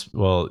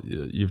 Well,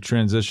 you've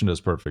transitioned us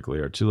perfectly.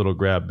 Our two little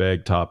grab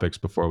bag topics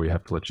before we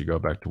have to let you go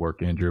back to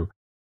work, Andrew.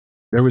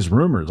 there was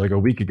rumors like a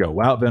week ago.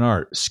 Wout van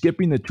Aert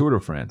skipping the Tour de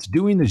France,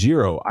 doing the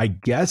Giro. I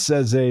guess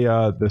as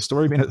a the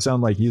story made it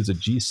sound like he was a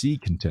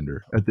GC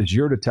contender at the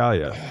Giro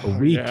d'Italia a Oh,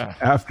 week yeah.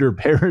 after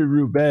Paris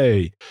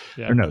Roubaix,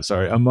 or Yeah. no,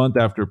 sorry, a month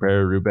after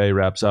Paris Roubaix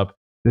wraps up.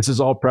 This is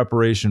all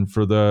preparation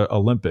for the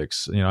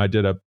Olympics. I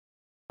did a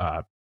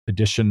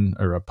edition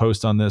or a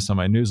post on this on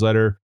my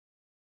newsletter.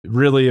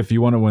 Really, if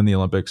you want to win the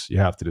Olympics, you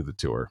have to do the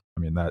tour.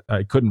 I mean, that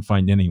I couldn't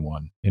find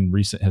anyone in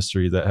recent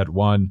history that had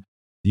won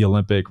the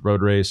Olympic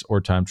road race or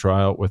time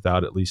trial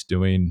without at least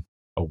doing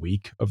a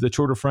week of the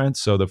Tour de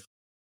France. So the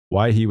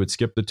why he would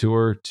skip the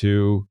tour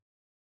to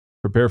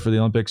prepare for the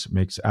Olympics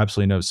makes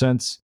absolutely no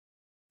sense.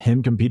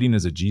 Him competing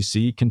as a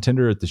GC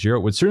contender at the Giro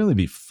would certainly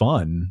be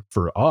fun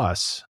for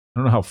us. I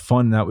don't know how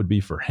fun that would be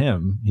for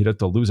him. He'd have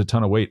to lose a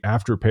ton of weight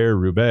after Paris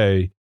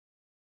Roubaix,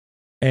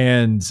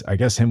 and I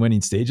guess him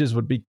winning stages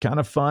would be kind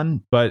of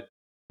fun. But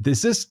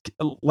this is,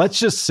 let's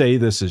just say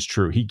this is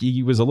true.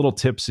 He was a little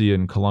tipsy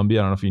in Colombia.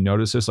 I don't know if you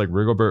noticed this. Like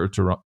Rigobert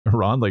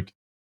Urán like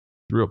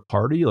threw a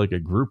party, like a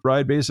group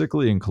ride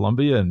basically in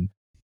Colombia, and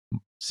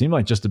seemed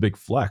like just a big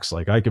flex.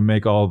 Like I can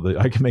make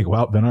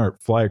Wout van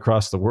Aert fly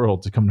across the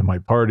world to come to my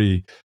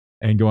party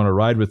and go on a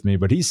ride with me.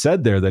 But he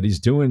said there that he's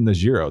doing the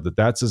Giro,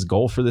 that's his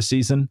goal for the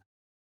season.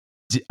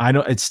 I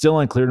know it's still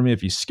unclear to me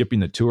if he's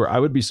skipping the tour. I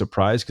would be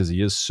surprised because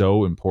he is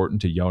so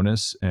important to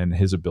Jonas and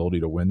his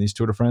ability to win these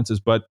Tour de France's.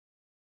 But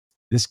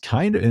this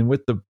kind of, and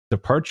with the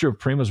departure of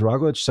Primoz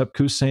Roglic, Sepp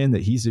Kuss saying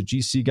that he's a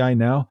GC guy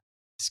now,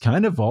 it's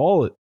kind of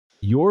all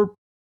your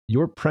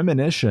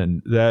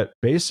premonition that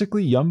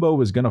basically Jumbo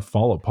was going to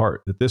fall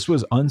apart, that this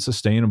was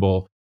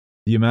unsustainable.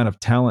 The amount of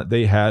talent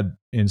they had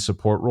in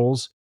support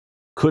roles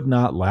could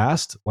not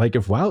last. Like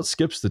if Wout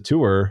skips the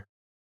tour,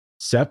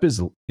 Sepp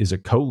is a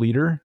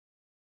co-leader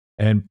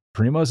and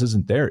Primoz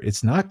isn't there.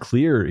 It's not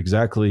clear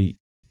exactly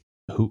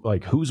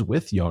who's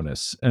with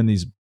Jonas and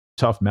these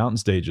tough mountain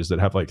stages that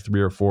have like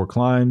 3 or 4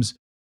 climbs.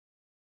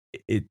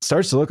 It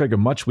starts to look like a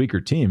much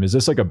weaker team. Is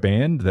this like a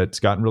band that's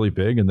gotten really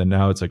big and then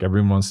now it's like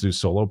everyone wants to do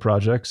solo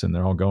projects and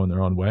they're all going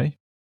their own way?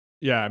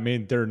 Yeah, I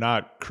mean, they're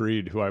not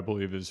Creed, who I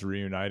believe is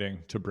reuniting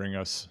to bring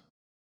us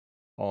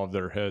all of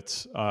their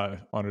hits on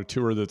a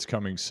tour that's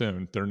coming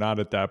soon. They're not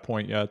at that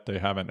point yet. They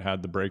haven't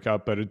had the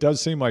breakup, but it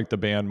does seem like the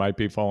band might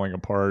be falling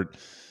apart.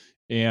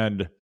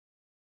 And,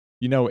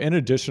 in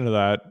addition to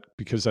that,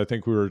 because I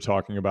think we were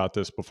talking about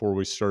this before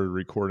we started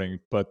recording,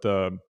 but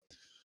the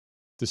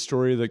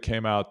story that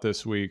came out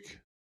this week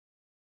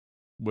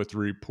with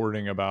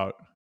reporting about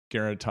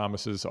Geraint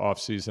Thomas's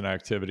off-season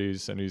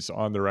activities, and he's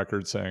on the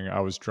record saying,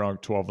 I was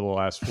drunk 12 of the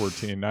last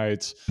 14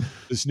 nights.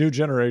 This new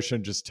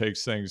generation just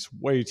takes things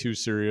way too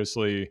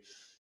seriously.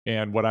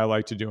 And what I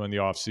like to do in the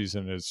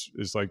off-season is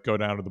like go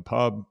down to the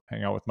pub,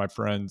 hang out with my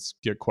friends,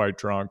 get quite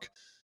drunk.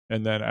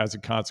 And then as a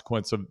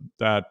consequence of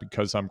that,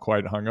 because I'm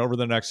quite hungover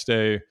the next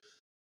day,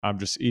 I'm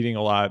just eating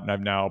a lot, and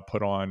I've now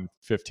put on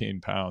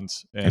 15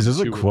 pounds. Is And this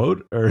a two,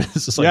 quote or is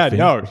this like yeah, fan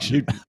no,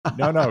 fiction?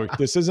 no,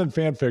 this isn't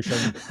fan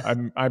fiction.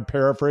 I'm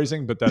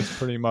paraphrasing, but that's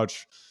pretty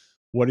much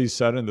what he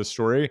said in the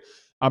story.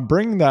 I'm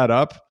bringing that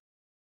up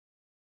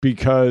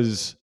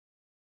because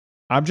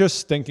I'm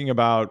just thinking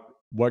about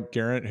what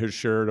Geraint has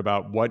shared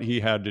about what he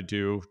had to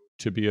do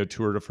to be a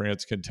Tour de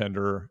France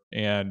contender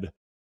and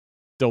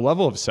the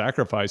level of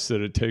sacrifice that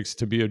it takes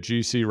to be a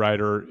GC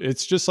rider.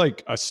 It's just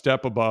like a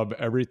step above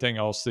everything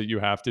else that you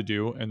have to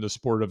do in the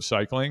sport of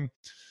cycling.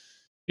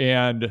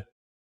 And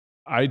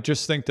I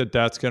just think that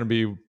that's going to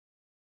be,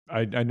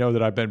 I know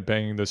that I've been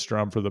banging this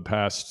drum for the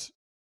past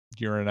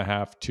year and a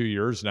half, 2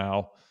 years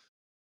now,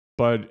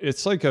 but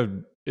it's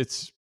an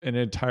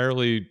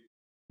entirely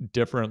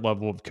different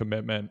level of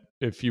commitment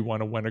if you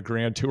want to win a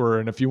Grand Tour.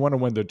 And if you want to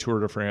win the Tour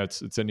de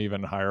France, it's an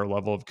even higher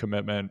level of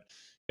commitment.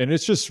 And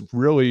it's just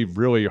really,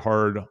 really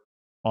hard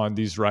on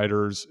these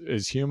riders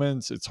as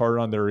humans. It's hard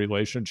on their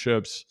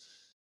relationships.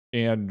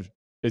 And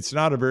it's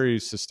not a very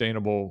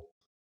sustainable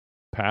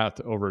path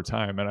over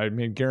time. And I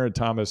mean, Geraint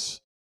Thomas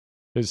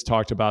has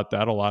talked about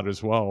that a lot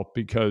as well,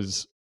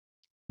 because,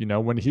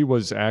 when he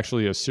was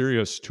actually a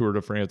serious Tour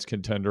de France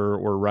contender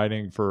or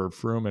riding for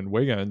Froome and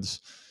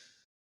Wiggins,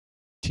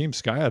 Team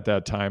Sky at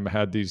that time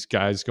had these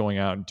guys going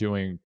out and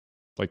doing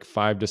like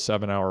 5 to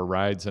 7 hour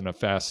rides in a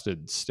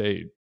fasted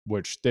state,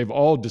 which they've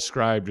all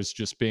described as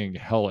just being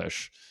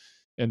hellish.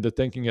 And the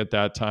thinking at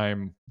that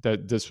time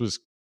that this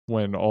was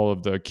when all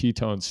of the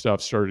ketone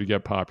stuff started to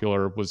get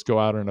popular was go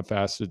out in a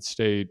fasted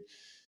state.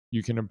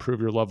 You can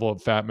improve your level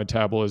of fat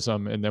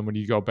metabolism. And then when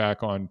you go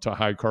back on to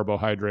high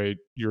carbohydrate,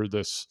 you're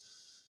this,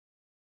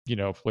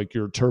 like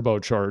you're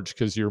turbocharged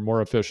because you're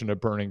more efficient at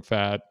burning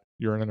fat.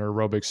 You're in an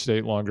aerobic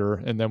state longer.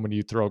 And then when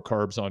you throw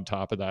carbs on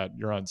top of that,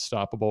 you're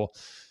unstoppable.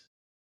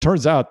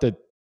 Turns out that,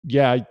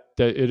 yeah,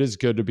 that it is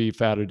good to be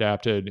fat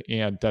adapted.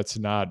 And that's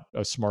not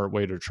a smart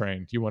way to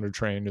train. You want to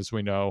train, as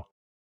we know,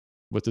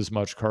 with as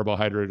much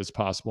carbohydrate as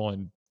possible.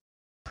 And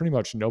pretty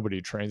much nobody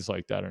trains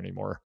like that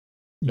anymore,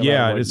 no matter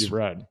Yeah, what it's you've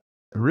read.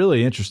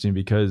 really interesting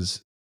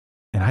because,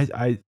 and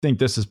I think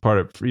this is part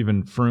of,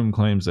 even Froome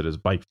claims that his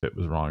bike fit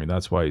was wrong and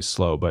that's why he's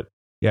slow. But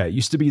Yeah, it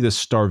used to be this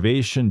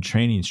starvation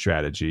training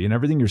strategy, and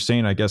everything you're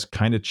saying, I guess,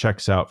 kind of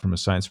checks out from a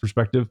science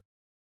perspective.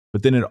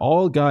 But then it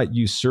all got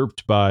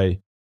usurped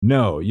by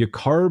no, you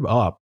carb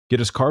up,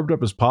 get as carved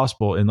up as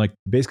possible, and like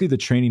basically the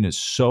training is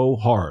so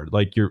hard,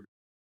 like you're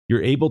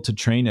able to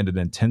train at an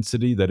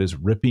intensity that is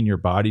ripping your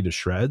body to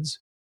shreds.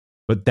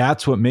 But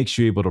that's what makes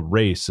you able to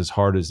race as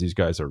hard as these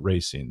guys are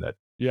racing. That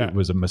it Yeah.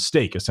 was a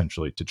mistake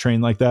essentially to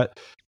train like that.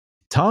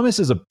 Thomas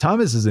is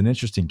an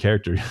interesting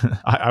character.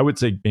 I would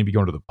say maybe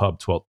going to the pub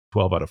 12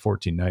 out of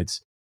 14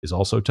 nights is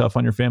also tough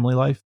on your family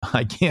life.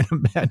 I can't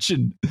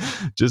imagine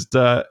just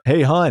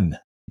hey hun,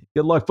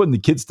 good luck putting the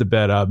kids to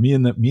bed. Me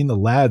and the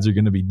lads are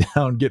going to be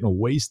down getting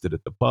wasted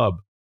at the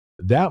pub.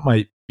 That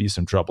might be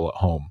some trouble at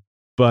home.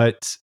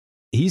 But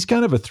he's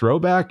kind of a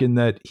throwback in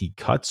that he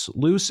cuts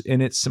loose,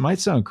 and it might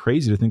sound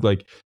crazy to think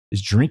like,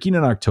 is drinking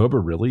in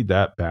October really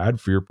that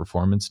bad for your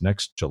performance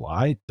next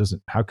July?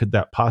 Doesn't How could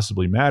that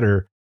possibly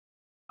matter?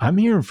 I'm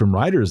hearing from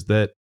writers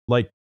that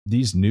like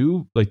the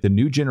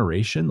new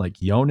generation, like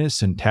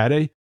Jonas and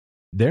Tade,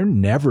 they're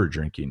never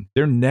drinking.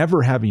 They're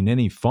never having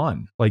any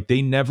fun. Like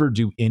they never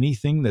do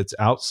anything that's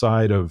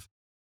outside of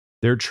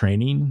their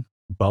training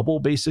bubble,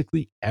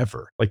 basically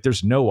ever. Like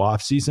there's no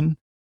off season.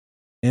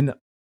 And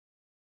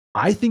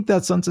I think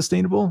that's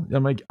unsustainable.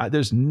 I'm like,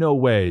 there's no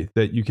way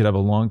that you could have a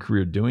long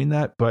career doing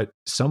that. But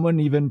someone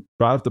even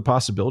brought up the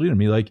possibility to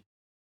me, like,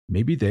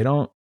 maybe they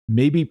don't,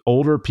 maybe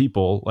older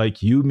people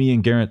like you, me,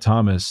 and Garrett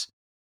Thomas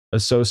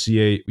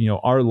associate,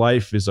 our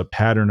life is a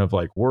pattern of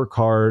like work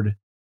hard,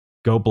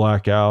 go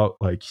black out.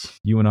 Like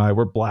you and I,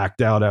 we're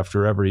blacked out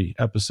after every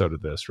episode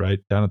of this, right?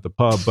 Down at the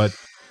pub. But,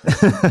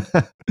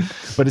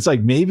 but it's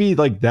like maybe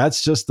like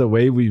that's just the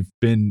way we've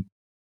been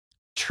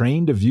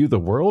trained to view the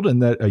world,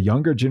 and that a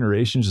younger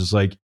generation is just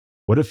like,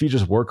 what if you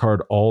just work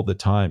hard all the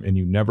time and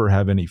you never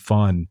have any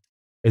fun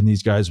and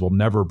these guys will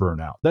never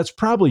burn out? That's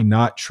probably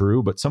not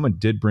true, but someone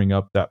did bring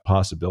up that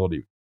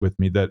possibility with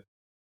me that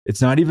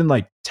it's not even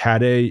like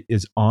Tade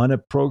is on a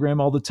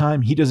program all the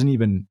time. He doesn't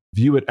even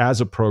view it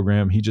as a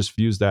program. He just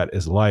views that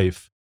as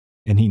life,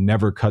 and he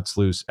never cuts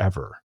loose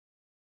ever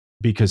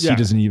because he Yeah.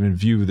 doesn't even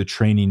view the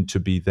training to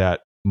be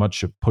that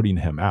much of putting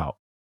him out.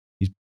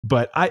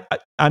 But I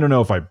don't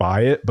know if I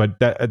buy it, but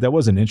that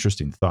was an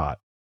interesting thought.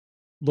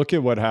 Look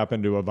at what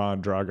happened to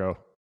Ivan Drago.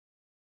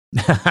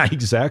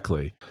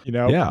 Exactly. You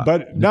know, Yeah.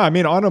 but no, I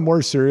mean, on a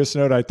more serious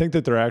note, I think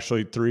that there are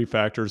actually three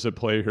factors at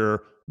play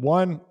here.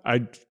 One,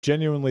 I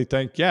genuinely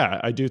think, yeah,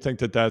 I do think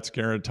that that's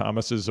Geraint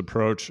Thomas's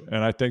approach.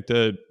 And I think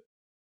that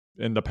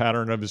in the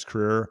pattern of his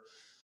career,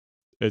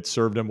 it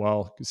served him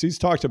well because he's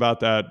talked about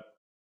that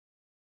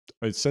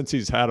since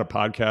he's had a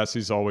podcast.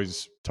 He's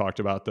always talked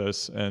about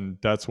this. And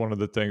that's one of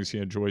the things he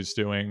enjoys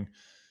doing.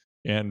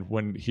 And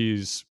when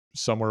he's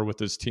somewhere with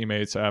his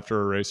teammates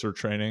after a race or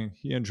training,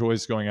 he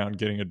enjoys going out and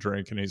getting a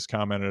drink. And he's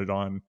commented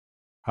on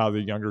how the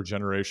younger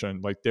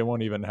generation, like they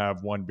won't even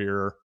have one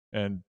beer.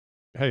 And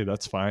hey,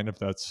 that's fine if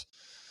that's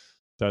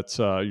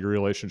your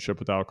relationship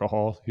with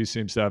alcohol. He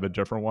seems to have a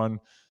different one.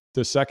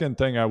 The second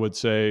thing I would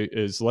say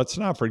is let's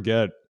not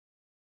forget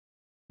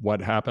what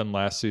happened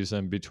last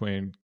season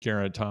between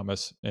Geraint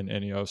Thomas and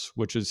Ineos,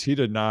 which is he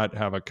did not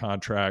have a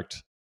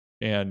contract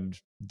and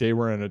they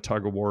were in a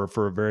tug of war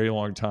for a very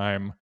long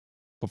time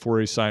before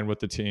he signed with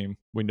the team.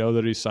 We know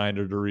that he signed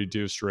at a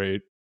reduced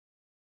rate.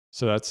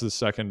 So that's the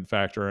second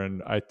factor.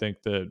 And I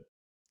think that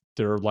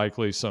there are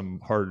likely some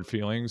hard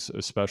feelings,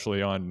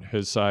 especially on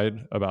his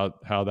side, about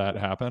how that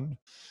happened.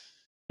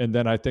 And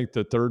then I think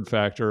the third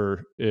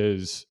factor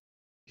is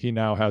he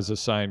now has a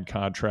signed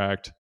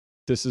contract.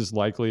 This is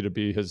likely to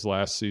be his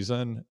last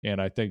season.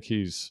 And I think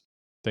he's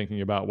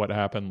thinking about what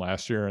happened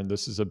last year. And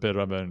this is a bit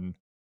of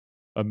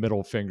a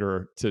middle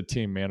finger to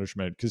team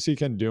management because he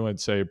can do and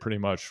say pretty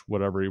much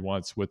whatever he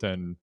wants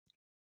within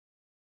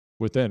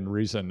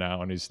reason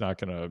now. And he's not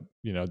going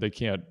to, they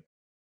can't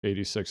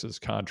 86 his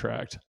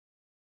contract.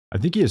 I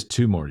think he has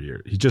 2 more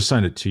years. He just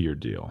signed a 2-year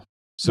deal.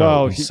 So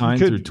Well, he he signed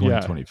could, through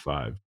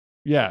 2025.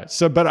 Yeah.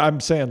 So, but I'm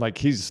saying like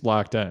he's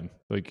locked in.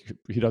 Like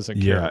he doesn't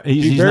Yeah. care.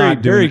 He's very,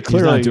 not very doing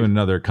clearly, he's not doing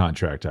another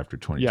contract after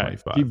yeah,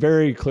 2025. he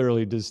very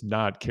clearly does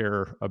not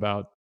care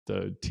about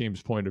the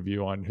team's point of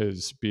view on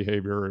his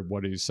behavior and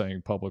what he's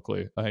saying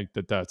publicly. I think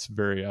that that's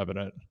very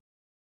evident.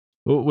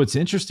 Well, what's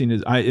interesting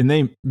is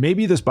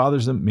maybe this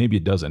bothers them, maybe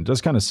it doesn't. It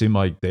does kind of seem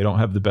like they don't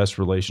have the best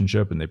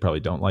relationship and they probably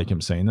don't like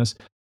him saying this.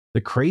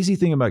 The crazy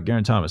thing about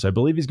Geraint Thomas, I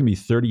believe he's going to be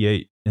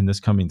 38 in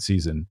this coming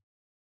season.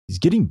 He's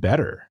getting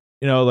better.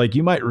 Like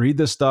you might read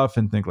this stuff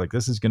and think like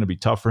this is going to be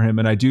tough for him.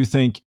 And I do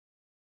think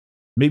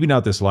maybe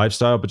not this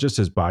lifestyle, but just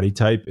his body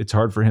type, it's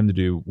hard for him to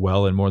do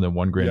well in more than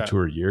one Grand Yeah.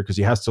 Tour a year because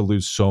he has to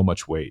lose so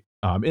much weight.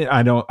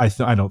 I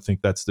don't think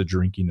that's the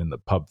drinking and the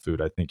pub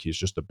food. I think he's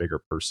just a bigger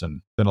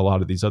person than a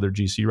lot of these other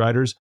GC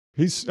riders.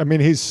 He's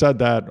said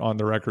that on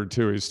the record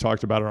too. He's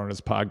talked about it on his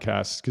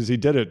podcast because he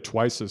did it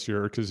twice this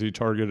year because he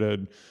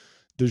targeted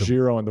the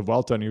Giro and the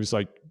Vuelta. And he was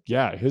like,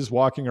 yeah, his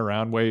walking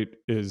around weight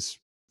is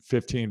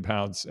 15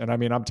 pounds. And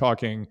I'm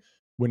talking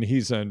when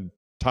he's in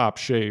top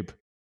shape,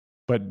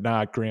 but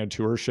not Grand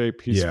Tour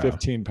shape, he's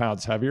 15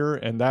 pounds heavier.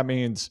 And that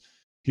means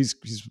he's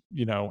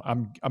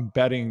I'm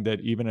betting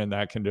that even in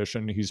that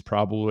condition, he's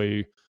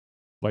probably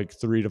like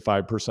 3 to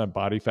 5%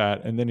 body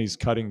fat, and then he's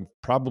cutting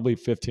probably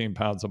 15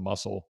 pounds of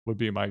muscle would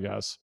be my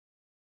guess.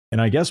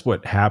 And I guess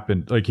what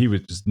happened, like he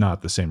was just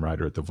not the same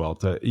rider at the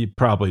Vuelta. He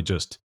probably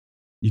just,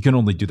 you can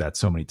only do that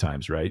so many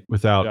times, right?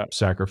 Without Yeah.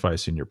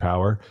 sacrificing your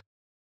power.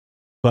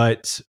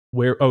 But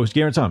it's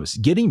Geraint Thomas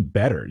getting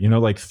better,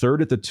 like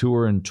third at the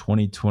Tour in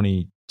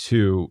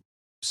 2022,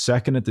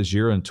 second at the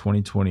Giro in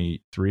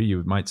 2023.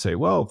 You might say,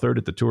 well, third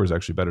at the Tour is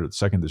actually better than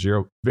second at the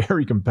Giro.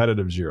 Very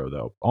competitive Giro,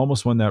 though.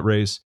 Almost won that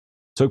race.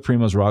 Took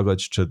Primoz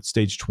Roglic to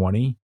stage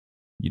 20.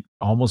 You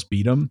almost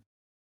beat him.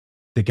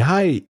 The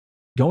guy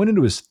going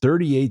into his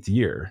 38th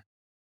year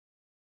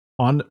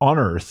on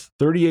Earth,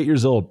 38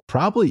 years old,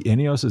 probably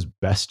Ineos's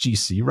best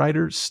GC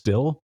rider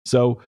still.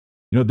 So,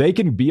 they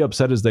can be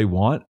upset as they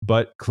want,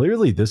 but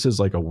clearly this is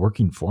like a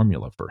working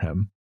formula for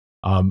him.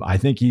 I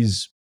think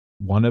he's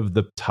one of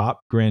the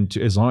top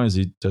as long as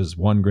he does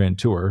one Grand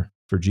Tour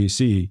for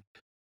GC,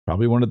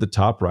 probably one of the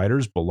top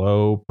riders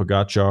below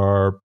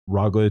Pogacar,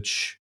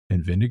 Roglic,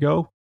 and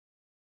Vindigo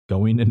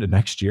going into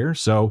next year.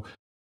 So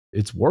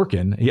it's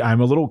working.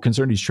 I'm a little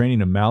concerned he's training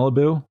in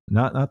Malibu,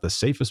 not the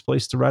safest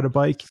place to ride a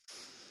bike.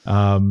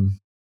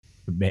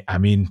 I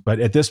mean, but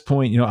at this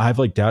point, I've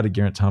like doubted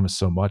Geraint Thomas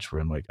so much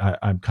where I'm like,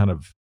 I'm kind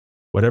of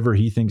whatever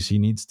he thinks he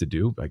needs to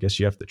do. I guess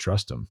you have to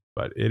trust him.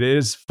 But it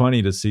is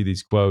funny to see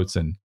these quotes,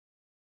 and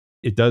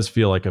it does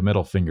feel like a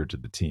middle finger to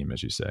the team,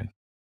 as you say.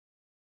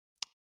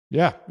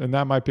 Yeah, and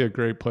that might be a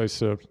great place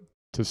to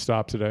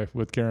stop today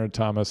with Geraint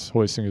Thomas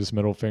hoisting his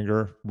middle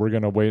finger. We're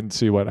going to wait and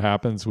see what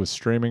happens with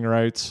streaming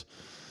rights.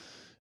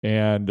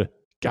 And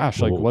gosh,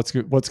 like what's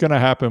going to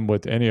happen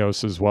with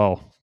Ineos as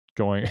well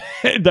going.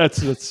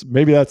 that's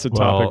maybe that's a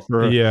topic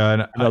for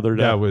another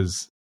day. That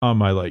was on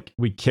my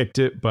we kicked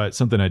it, but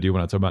something I do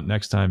want to talk about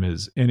next time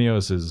is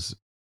Ineos is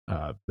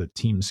the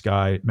Team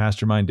Sky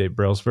mastermind, Dave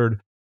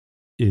Brailsford.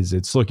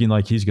 It's looking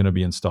like he's going to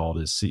be installed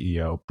as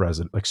CEO,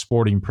 president, like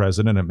sporting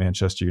president at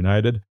Manchester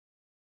United.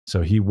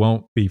 So he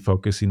won't be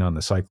focusing on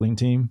the cycling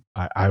team,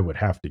 I would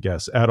have to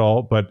guess, at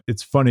all. But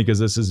it's funny because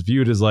this is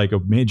viewed as like a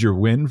major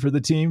win for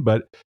the team.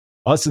 But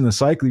us in the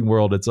cycling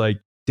world, it's like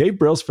Dave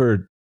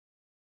Brailsford,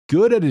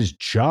 good at his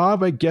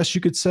job, I guess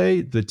you could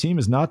say. The team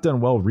has not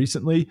done well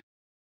recently,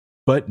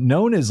 but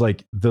known as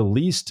like the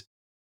least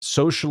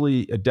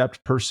socially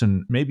adept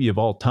person maybe of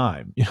all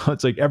time.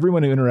 It's like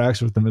everyone who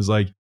interacts with him is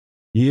like,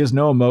 he has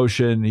no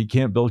emotion. He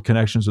can't build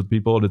connections with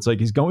people. And it's like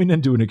he's going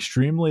into an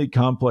extremely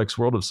complex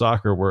world of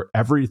soccer where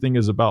everything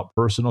is about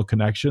personal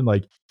connection.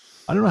 Like,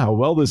 I don't know how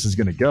well this is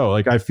going to go.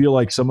 Like, I feel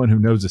like someone who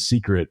knows a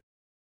secret,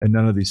 and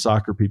none of these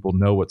soccer people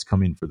know what's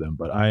coming for them.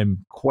 But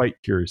I'm quite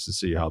curious to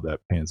see how that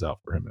pans out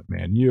for him at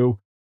Man U.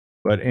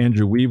 But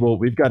Andrew,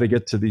 we've got to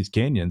get to these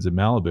canyons in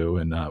Malibu,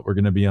 and we're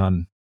going to be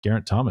on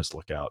Geraint Thomas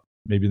lookout.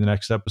 Maybe the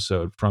next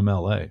episode from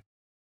LA.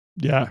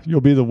 Yeah, you'll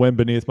be the wind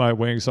beneath my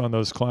wings on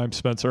those climbs,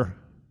 Spencer.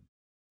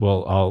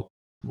 Well,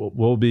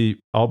 I'll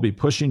be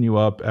pushing you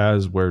up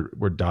as we're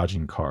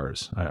dodging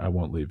cars. I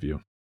won't leave you.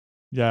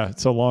 Yeah,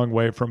 it's a long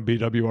way from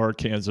BWR,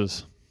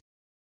 Kansas.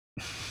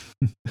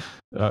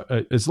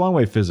 It's a long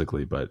way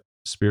physically, but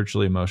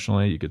spiritually,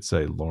 emotionally, you could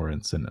say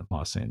Lawrence and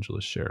Los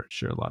Angeles share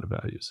a lot of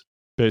values.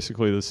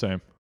 Basically the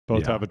same.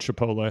 Both have a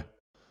Chipotle.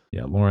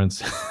 Yeah,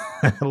 Lawrence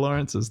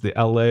is the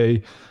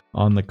LA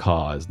on the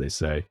car, as they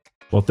say.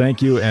 Well,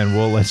 thank you, and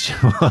we'll let you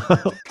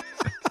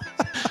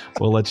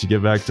we'll let you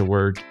get back to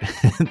work.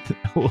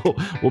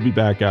 We'll be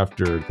back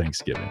after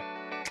Thanksgiving.